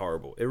absolutely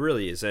horrible. It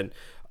really is, and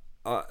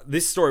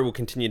this story will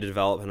continue to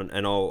develop,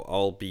 and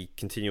I'll be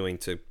continuing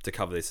to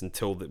cover this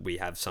until that we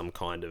have some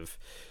kind of,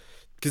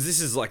 because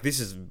this is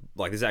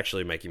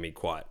actually making me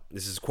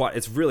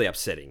it's really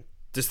upsetting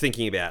just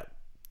thinking about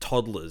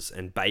toddlers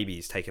and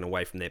babies taken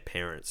away from their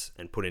parents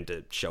and put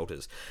into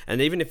shelters. And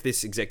even if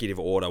this executive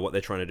order, what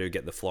they're trying to do,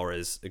 get the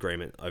Flores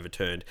agreement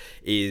overturned,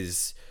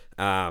 is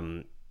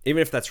even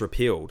if that's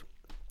repealed,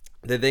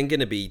 they're then going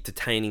to be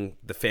detaining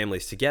the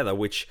families together,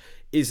 which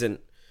it's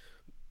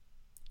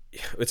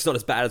not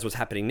as bad as what's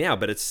happening now,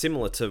 but it's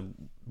similar to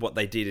what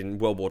they did in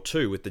World War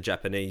II with the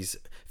Japanese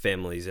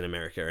families in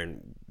America,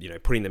 and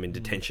putting them in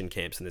detention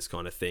camps and this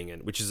kind of thing,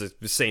 and which is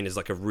seen as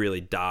like a really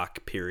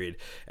dark period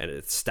and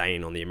a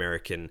stain on the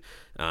American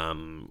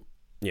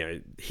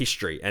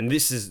history. And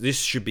this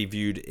should be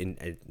viewed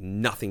in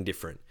nothing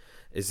different.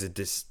 Is a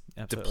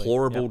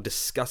deplorable,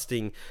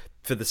 disgusting,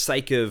 for the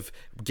sake of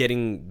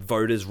getting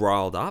voters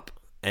riled up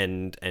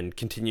and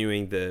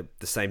continuing the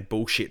same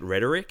bullshit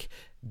rhetoric.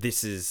 I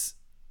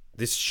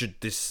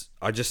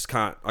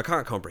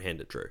can't comprehend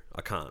it, Drew.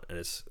 I can't, and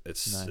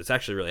it's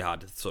actually really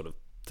hard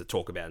to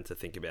talk about and to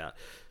think about.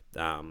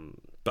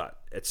 But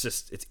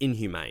it's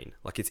inhumane.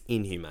 Like, it's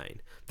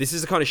inhumane. This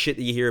is the kind of shit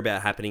that you hear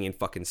about happening in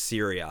fucking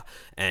Syria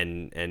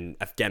and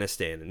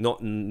Afghanistan, not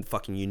in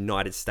fucking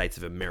United States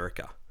of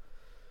America.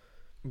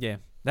 Yeah,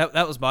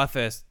 that was my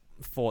first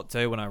thought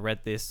too when I read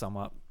this. I'm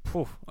like,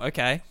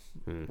 okay,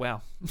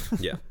 wow.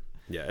 yeah,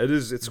 it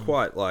is. It's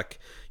quite like,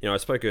 I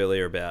spoke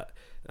earlier about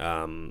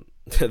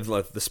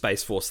the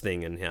Space Force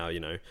thing, and how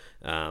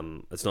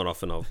it's not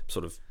often I've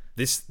sort of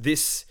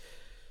this.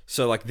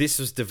 So like, this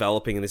was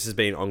developing and this has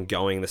been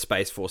ongoing. The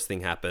Space Force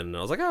thing happened, and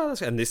I was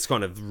like, and this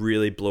kind of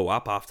really blew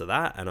up after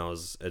that, and I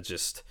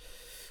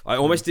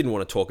almost didn't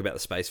want to talk about the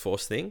Space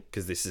Force thing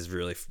because this has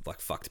really like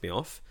fucked me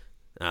off.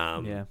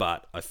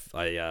 But I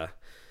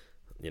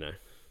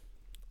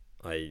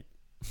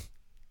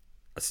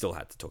still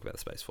had to talk about the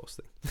Space Force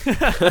thing.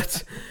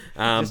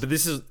 But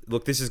this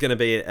is going to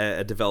be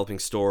a developing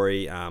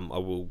story. I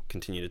will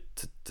continue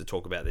to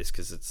talk about this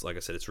because it's, like I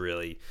said, it's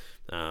really,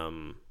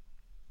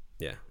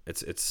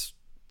 it's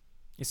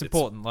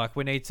important. Like,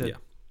 we need to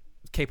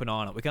keep an eye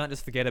on it. We can't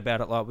just forget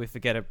about it like we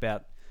forget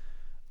about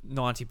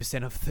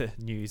 90% of the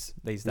news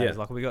these days.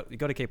 Like, we got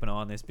to keep an eye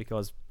on this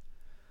because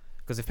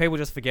if people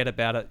just forget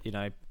about it,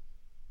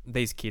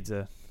 these kids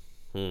are,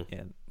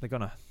 they're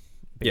gonna.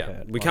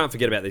 We can't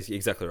forget about this.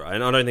 Exactly right.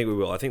 And I don't think we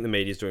will. I think the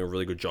media is doing a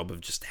really good job of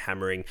just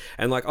hammering.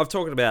 And like, I've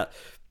talked about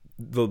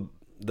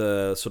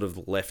the sort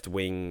of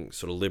left-wing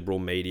sort of liberal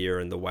media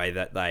and the way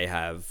that they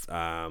have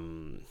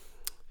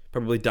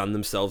probably done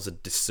themselves a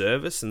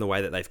disservice in the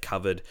way that they've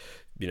covered,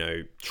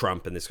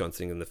 Trump and this kind of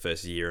thing in the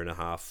first year and a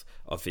half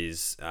of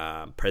his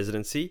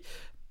presidency.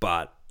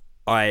 But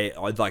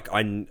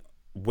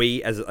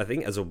we as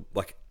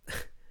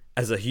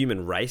a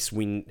human race,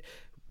 we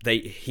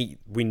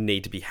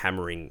need to be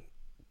hammering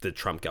the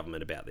Trump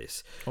government about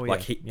this.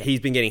 He's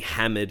been getting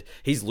hammered.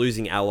 He's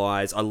losing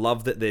allies. I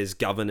love that there's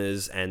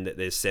governors and that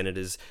there's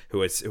senators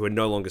who are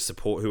no longer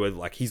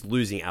he's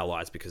losing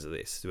allies because of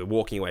this. They're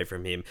walking away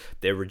from him.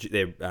 They're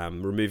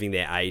removing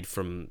their aid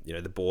from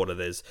the border.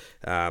 There's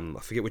I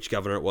forget which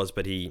governor it was,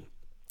 but it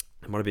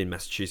might have been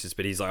Massachusetts,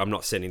 but he's like, I'm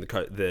not sending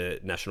the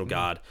National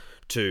Guard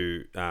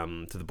to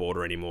the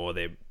border anymore.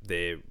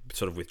 They're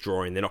sort of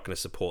withdrawing. They're not going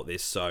to support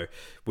this. So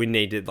we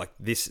need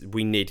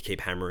to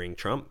keep hammering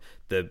Trump.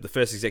 The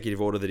first executive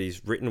order that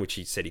he's written, which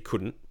he said he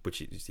couldn't, which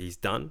he's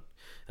done,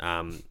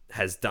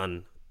 has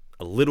done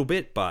a little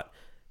bit, but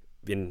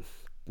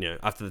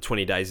after the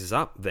 20 days is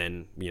up,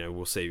 then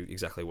we'll see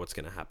exactly what's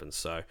going to happen.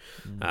 So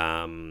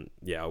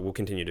we'll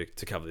continue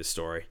to cover this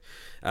story.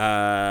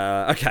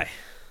 Okay.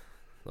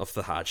 Off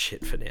the hard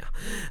shit for now.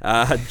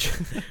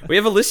 We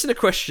have a listener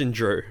question,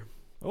 Drew.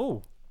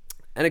 Oh.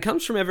 And it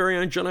comes from our very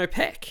own Jono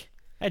Peck.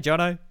 Hey,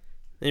 Jono. And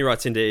he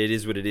writes into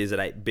itiswhatitis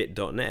at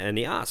 8bit.net, and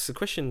he asks a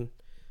question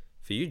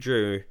for you,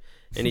 Drew.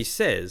 And he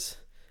says,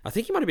 I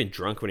think he might have been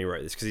drunk when he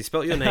wrote this, because he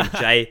spelled your name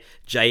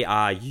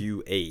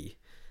J-R-U-E.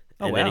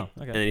 Oh, and wow. Then Okay.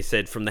 And then he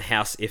said, from the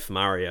House If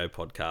Mario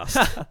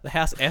podcast. The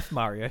House F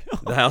Mario.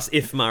 The House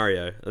If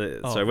Mario.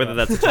 So whether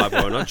God. that's a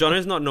typo or not.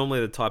 Jono's not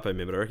normally the typo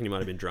man, but I reckon he might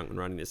have been drunk when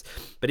writing this.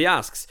 But he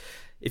asks,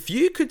 if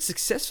you could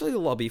successfully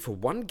lobby for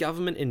one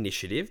government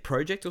initiative,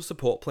 project or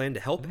support plan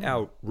to help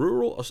our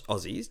rural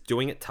Aussies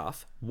doing it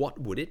tough, what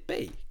would it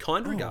be?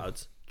 Kind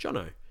regards,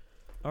 Jono.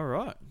 All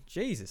right.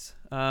 Jesus.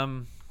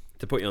 To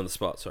put you on the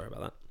spot, sorry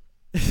about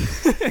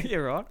that.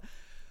 You're right.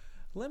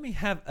 Let me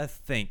have a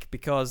think,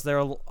 because there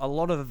are a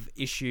lot of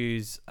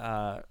issues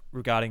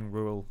regarding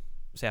rural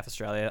South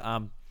Australia.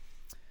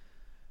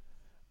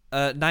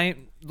 One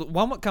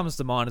what comes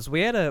to mind is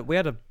we had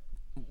a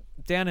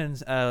down in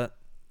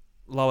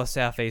lower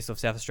southeast of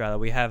South Australia.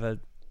 We have a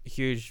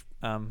huge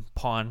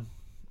pine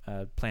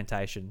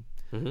plantation,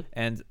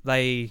 and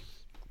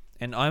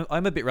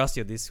I'm a bit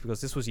rusty at this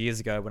because this was years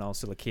ago when I was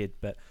still a kid.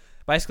 But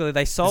basically,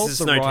 they sold This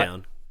is the right.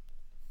 Snowtown.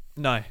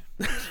 No.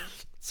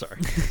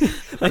 Sorry.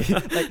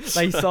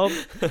 they sold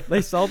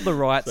the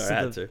rights. Sorry,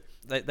 I had to.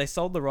 They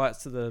sold the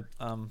rights to the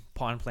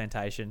pine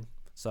plantation.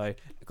 So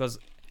because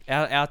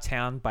our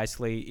town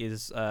basically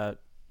is a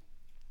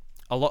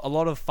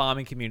lot of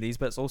farming communities,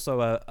 but it's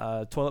also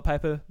a toilet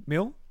paper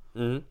mill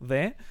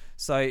there.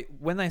 So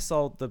when they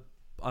sold the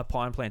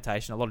pine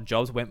plantation, a lot of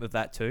jobs went with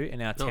that too,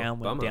 and our town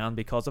went down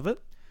because of it.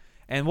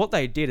 And what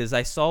they did is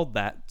they sold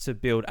that to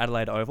build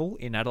Adelaide Oval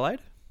in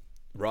Adelaide.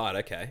 Right.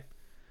 Okay.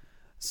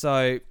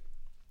 So,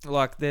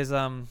 like, there's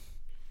a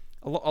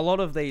lot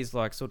of these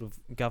like sort of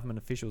government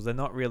officials. They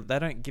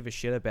don't give a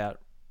shit about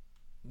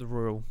the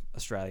rural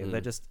Australia.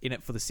 They're just in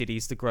it for the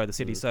cities, to grow the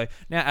city. So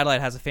now Adelaide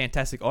has a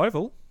fantastic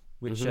oval,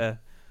 which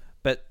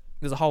but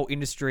there's a whole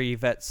industry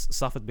that's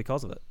suffered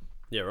because of it.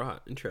 Yeah. Right.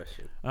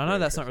 Interesting. I know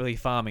that's not really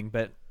farming,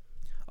 but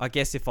I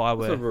guess if I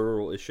were It's a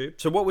rural issue.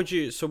 So what would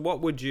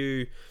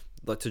you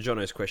like, to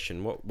Jono's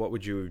question, what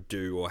would you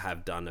do or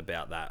have done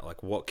about that?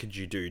 Like, what could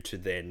you do to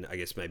then, I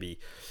guess, maybe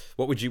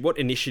what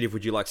initiative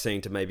would you like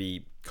seeing to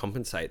maybe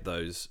compensate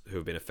those who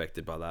have been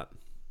affected by that?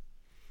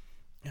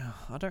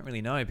 I don't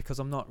really know, because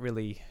I'm not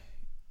really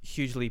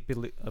hugely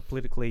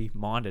politically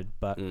minded,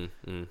 but I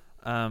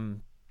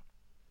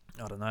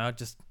don't know. I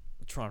just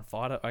try and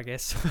fight it, I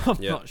guess.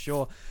 I'm not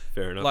sure.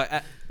 Fair enough.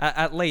 Like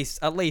at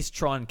least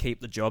try and keep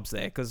the jobs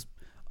there, because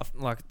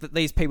like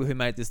these people who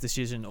made this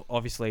decision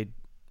obviously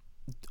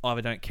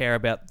either don't care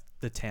about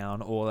the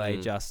town or they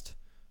just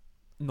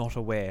not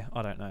aware.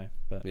 I don't know,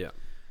 but yeah,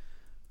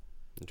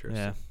 interesting.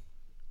 Yeah,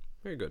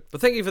 very good. But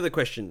thank you for the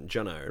question,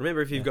 Jono.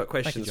 Remember, if you've got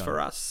questions you, for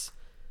us,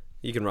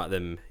 you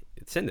can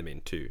send them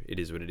in to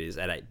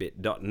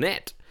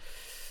itiswhatit@8bit.net.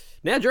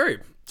 Now, Drew,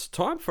 it's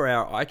time for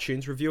our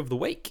iTunes review of the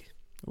week.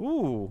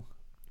 Ooh.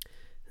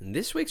 And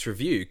this week's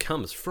review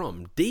comes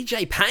from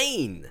DJ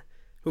Payne,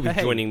 who'll be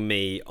joining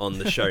me on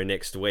the show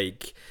next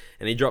week.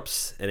 And he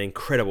drops an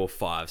incredible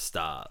 5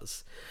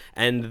 stars.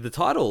 And the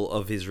title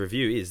of his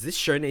review is, "This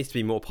show needs to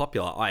be more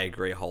popular." I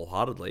agree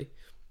wholeheartedly.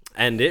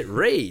 And it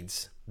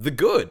reads, "The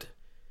Good.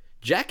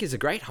 Jack is a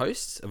great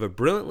host of a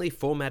brilliantly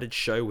formatted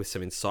show with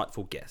some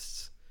insightful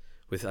guests."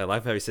 I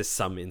love how he says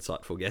some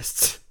insightful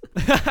guests.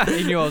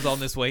 He knew I was on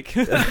this week.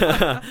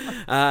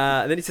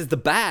 Then he says, "The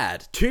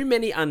Bad. Too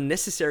many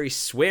unnecessary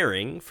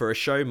swearing for a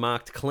show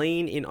marked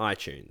clean in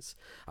iTunes.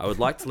 I would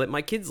like to let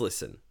my kids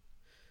listen."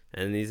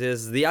 And he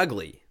says, "The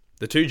Ugly.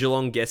 The 2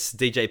 Geelong guests,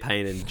 DJ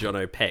Payne and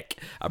Jono Peck,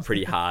 are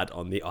pretty hard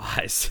on the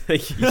eyes."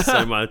 Thank you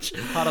so much.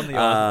 Hard on the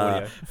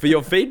eyes audio. For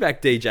your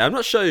feedback, DJ. I'm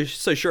not so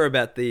sure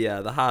about the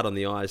hard on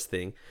the eyes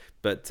thing,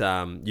 but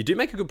you do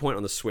make a good point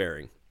on the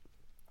swearing.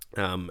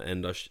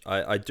 And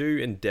I do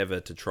endeavour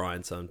to try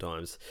and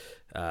sometimes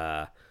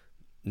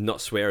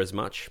not swear as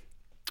much,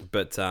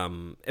 but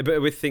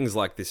with things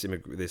like this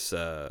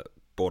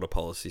border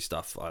policy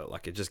stuff,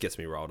 it just gets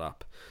me rolled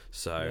up.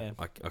 So yeah.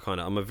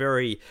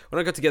 When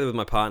I got together with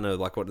my partner,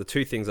 like, what the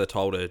 2 things I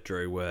told her,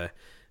 Drew, were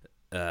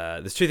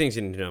there's 2 things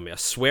you need to know me. I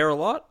swear a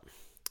lot,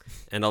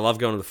 and I love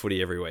going to the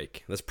footy every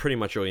week. That's pretty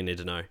much all you need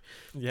to know.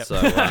 Yep.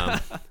 So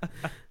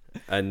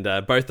and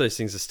both those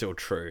things are still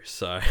true.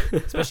 So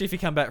especially if you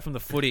come back from the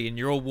footy and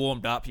you're all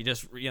warmed up, you're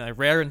just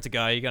raring to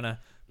go. You're gonna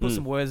put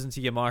some words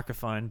into your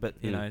microphone, but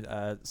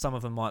some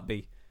of them might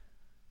be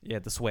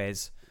the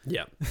swears.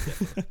 Yeah,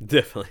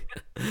 definitely.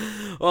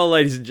 Well,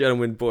 ladies and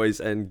gentlemen, boys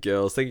and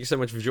girls, thank you so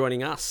much for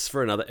joining us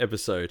for another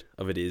episode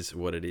of It Is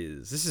What It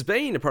Is. This has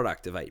been a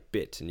product of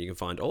 8bit, and you can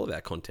find all of our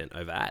content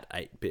over at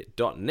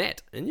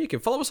 8bit.net, and you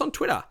can follow us on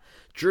Twitter.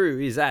 Drew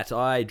is at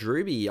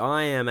iDrewby,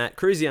 I am at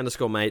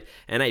Cruzy_mate,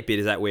 and 8bit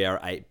is at We Are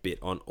 8bit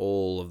on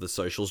all of the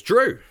socials.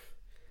 Drew,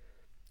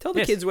 tell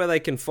the kids where they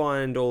can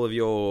find all of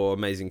your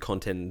amazing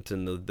content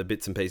and the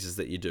bits and pieces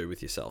that you do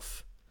with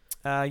yourself.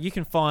 You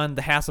can find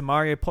the House of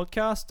Mario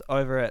podcast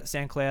over at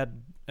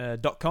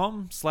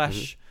soundcloud.com/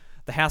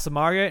 the House of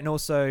Mario, and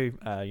also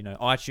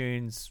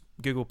iTunes,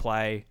 Google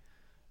Play,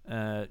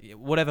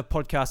 whatever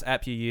podcast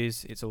app you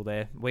use, it's all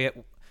there. We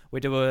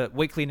do a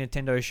weekly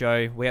Nintendo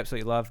show. We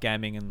absolutely love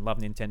gaming and love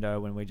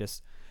Nintendo, and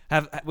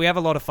we have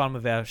a lot of fun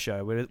with our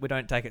show. We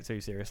don't take it too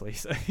seriously.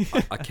 So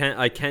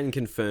I can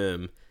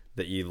confirm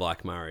that you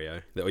like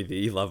Mario. That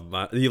you love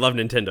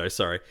Nintendo.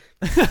 Sorry.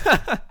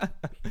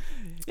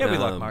 Yeah, we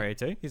like Mario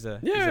too.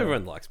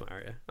 Everyone likes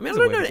Mario. I mean, I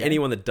don't know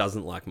anyone that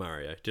doesn't like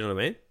Mario. Do you know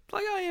what I mean?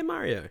 Like, oh yeah,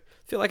 Mario.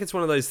 I feel like it's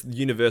one of those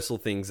universal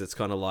things that's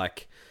kind of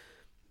like,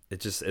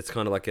 it's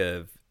kind of like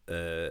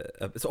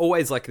it's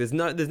always like, there's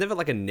never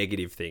like a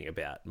negative thing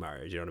about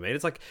Mario. Do you know what I mean?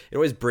 It's like,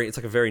 it's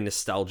like a very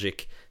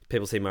nostalgic,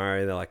 people see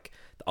Mario, they're like,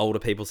 the older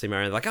people see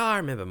Mario, they're like, oh, I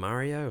remember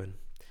Mario. And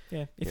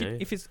yeah,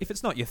 if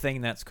it's not your thing,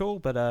 that's cool,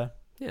 but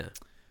yeah.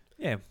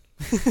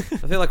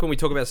 I feel like when we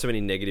talk about so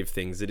many negative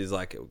things, it is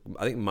like,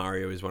 I think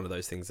Mario is one of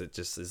those things that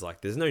just is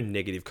like, there's no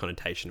negative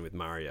connotation with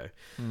Mario.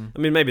 I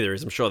mean, maybe there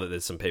is. I'm sure that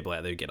there's some people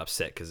out there who get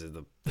upset because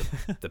of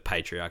the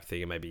patriarch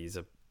thing, and maybe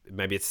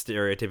it's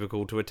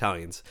stereotypical to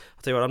Italians.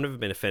 I'll tell you what, I've never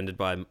been offended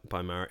by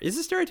Mario. Is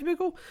it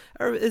stereotypical?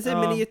 Or is there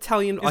many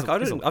Italian... Like, I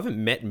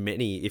haven't met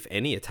many, if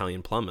any,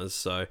 Italian plumbers,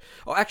 so...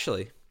 Oh,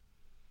 actually...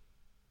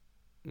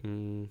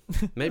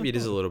 maybe it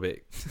is a little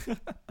bit...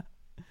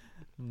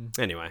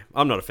 Anyway,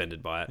 I'm not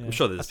offended by it. Yeah. I'm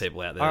sure there's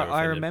people out there.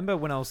 I remember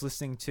when I was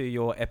listening to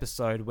your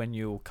episode when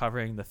you were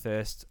covering the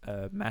first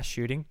mass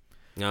shooting.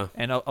 No.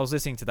 And I was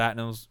listening to that, and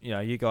it was,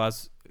 you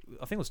guys,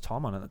 I think it was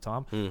Tom on at the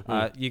time.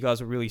 You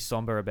guys were really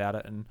somber about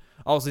it, and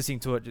I was listening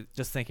to it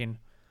just thinking,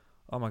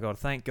 oh my God,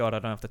 thank God I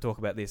don't have to talk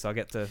about this. I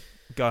get to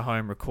go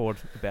home, record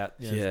about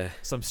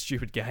some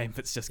stupid game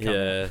that's just coming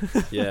out.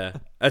 Yeah.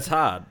 It's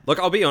hard. Look,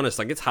 I'll be honest,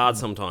 like, it's hard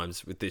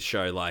sometimes with this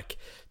show, like,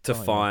 to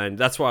find... Yeah.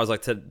 That's why I was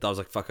like,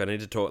 fuck, I need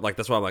to talk... Like,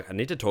 that's why I'm like, I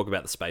need to talk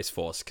about the Space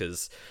Force,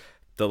 because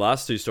the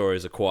last two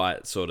stories are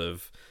quite sort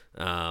of...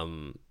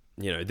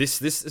 this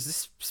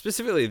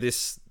specifically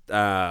this...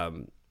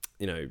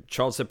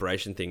 child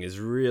separation thing is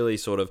really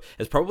sort of...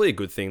 It's probably a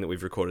good thing that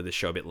we've recorded this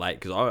show a bit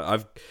late,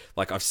 because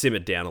I've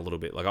simmered down a little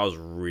bit. Like, I was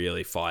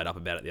really fired up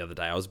about it the other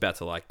day. I was about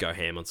to like go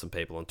ham on some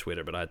people on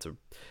Twitter, but I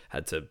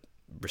had to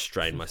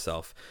restrain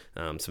myself.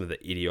 Some of the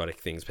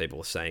idiotic things people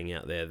are saying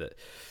out there that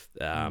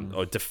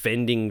or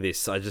defending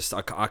this. I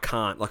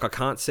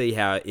can't see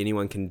how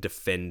anyone can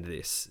defend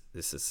this.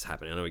 This is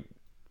happening. I know we've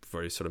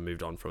already sort of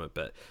moved on from it,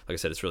 but like I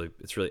said, it's really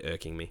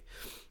irking me.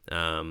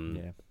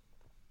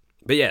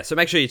 But yeah, so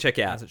make sure you check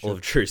out all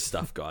of Drew's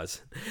stuff,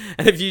 guys.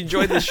 And if you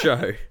enjoyed this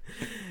show,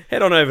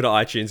 head on over to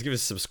iTunes, give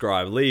us a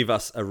subscribe, leave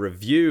us a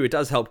review. It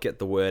does help get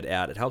the word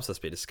out. It helps us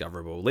be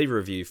discoverable. Leave a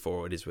review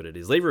for It Is What It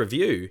Is. Leave a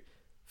review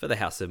for the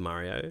House of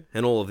Mario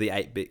and all of the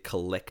 8-Bit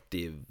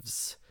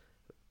Collective's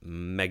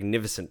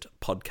magnificent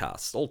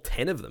podcasts. All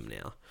 10 of them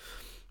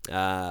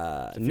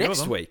now.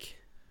 Next week,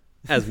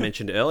 as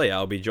mentioned earlier,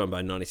 I'll be joined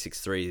by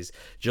 96.3's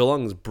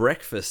Geelong's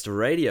breakfast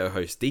radio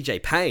host,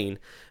 DJ Payne.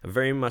 I'm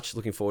very much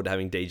looking forward to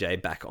having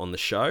DJ back on the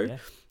show.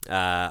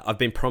 Yeah. I've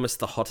been promised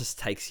the hottest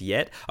takes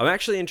yet. I'm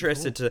actually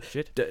interested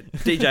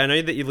DJ, I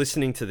know that you're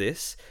listening to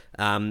this,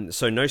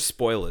 so no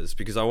spoilers,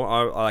 because I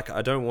want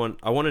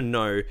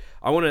to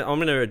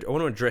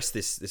address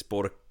this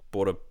border,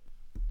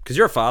 because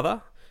you're a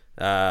father.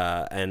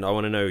 And I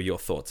want to know your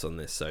thoughts on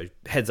this. So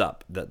heads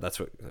up,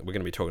 that's what we're going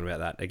to be talking about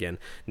that again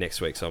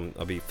next week. So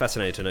I'll be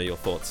fascinated to know your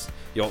thoughts,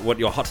 what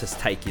your hottest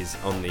take is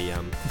on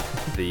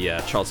the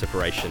child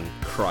separation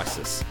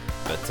crisis.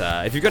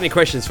 But if you've got any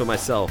questions for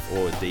myself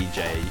or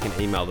DJ, you can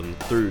email them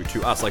through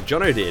to us, like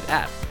Jono did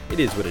at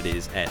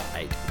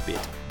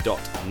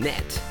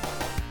itiswhatitis@8bit.net.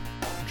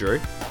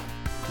 Drew?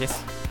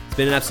 Yes? It's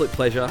been an absolute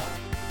pleasure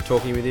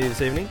talking with you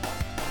this evening.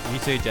 You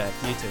too, Jack.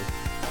 You too.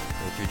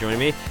 Thank you for joining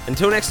me.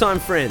 Until next time,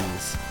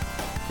 friends,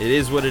 it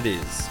is what it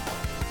is.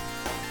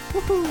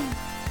 Woohoo!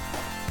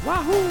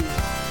 Wahoo!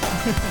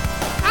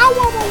 Ow,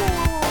 wah,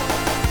 wah, wah.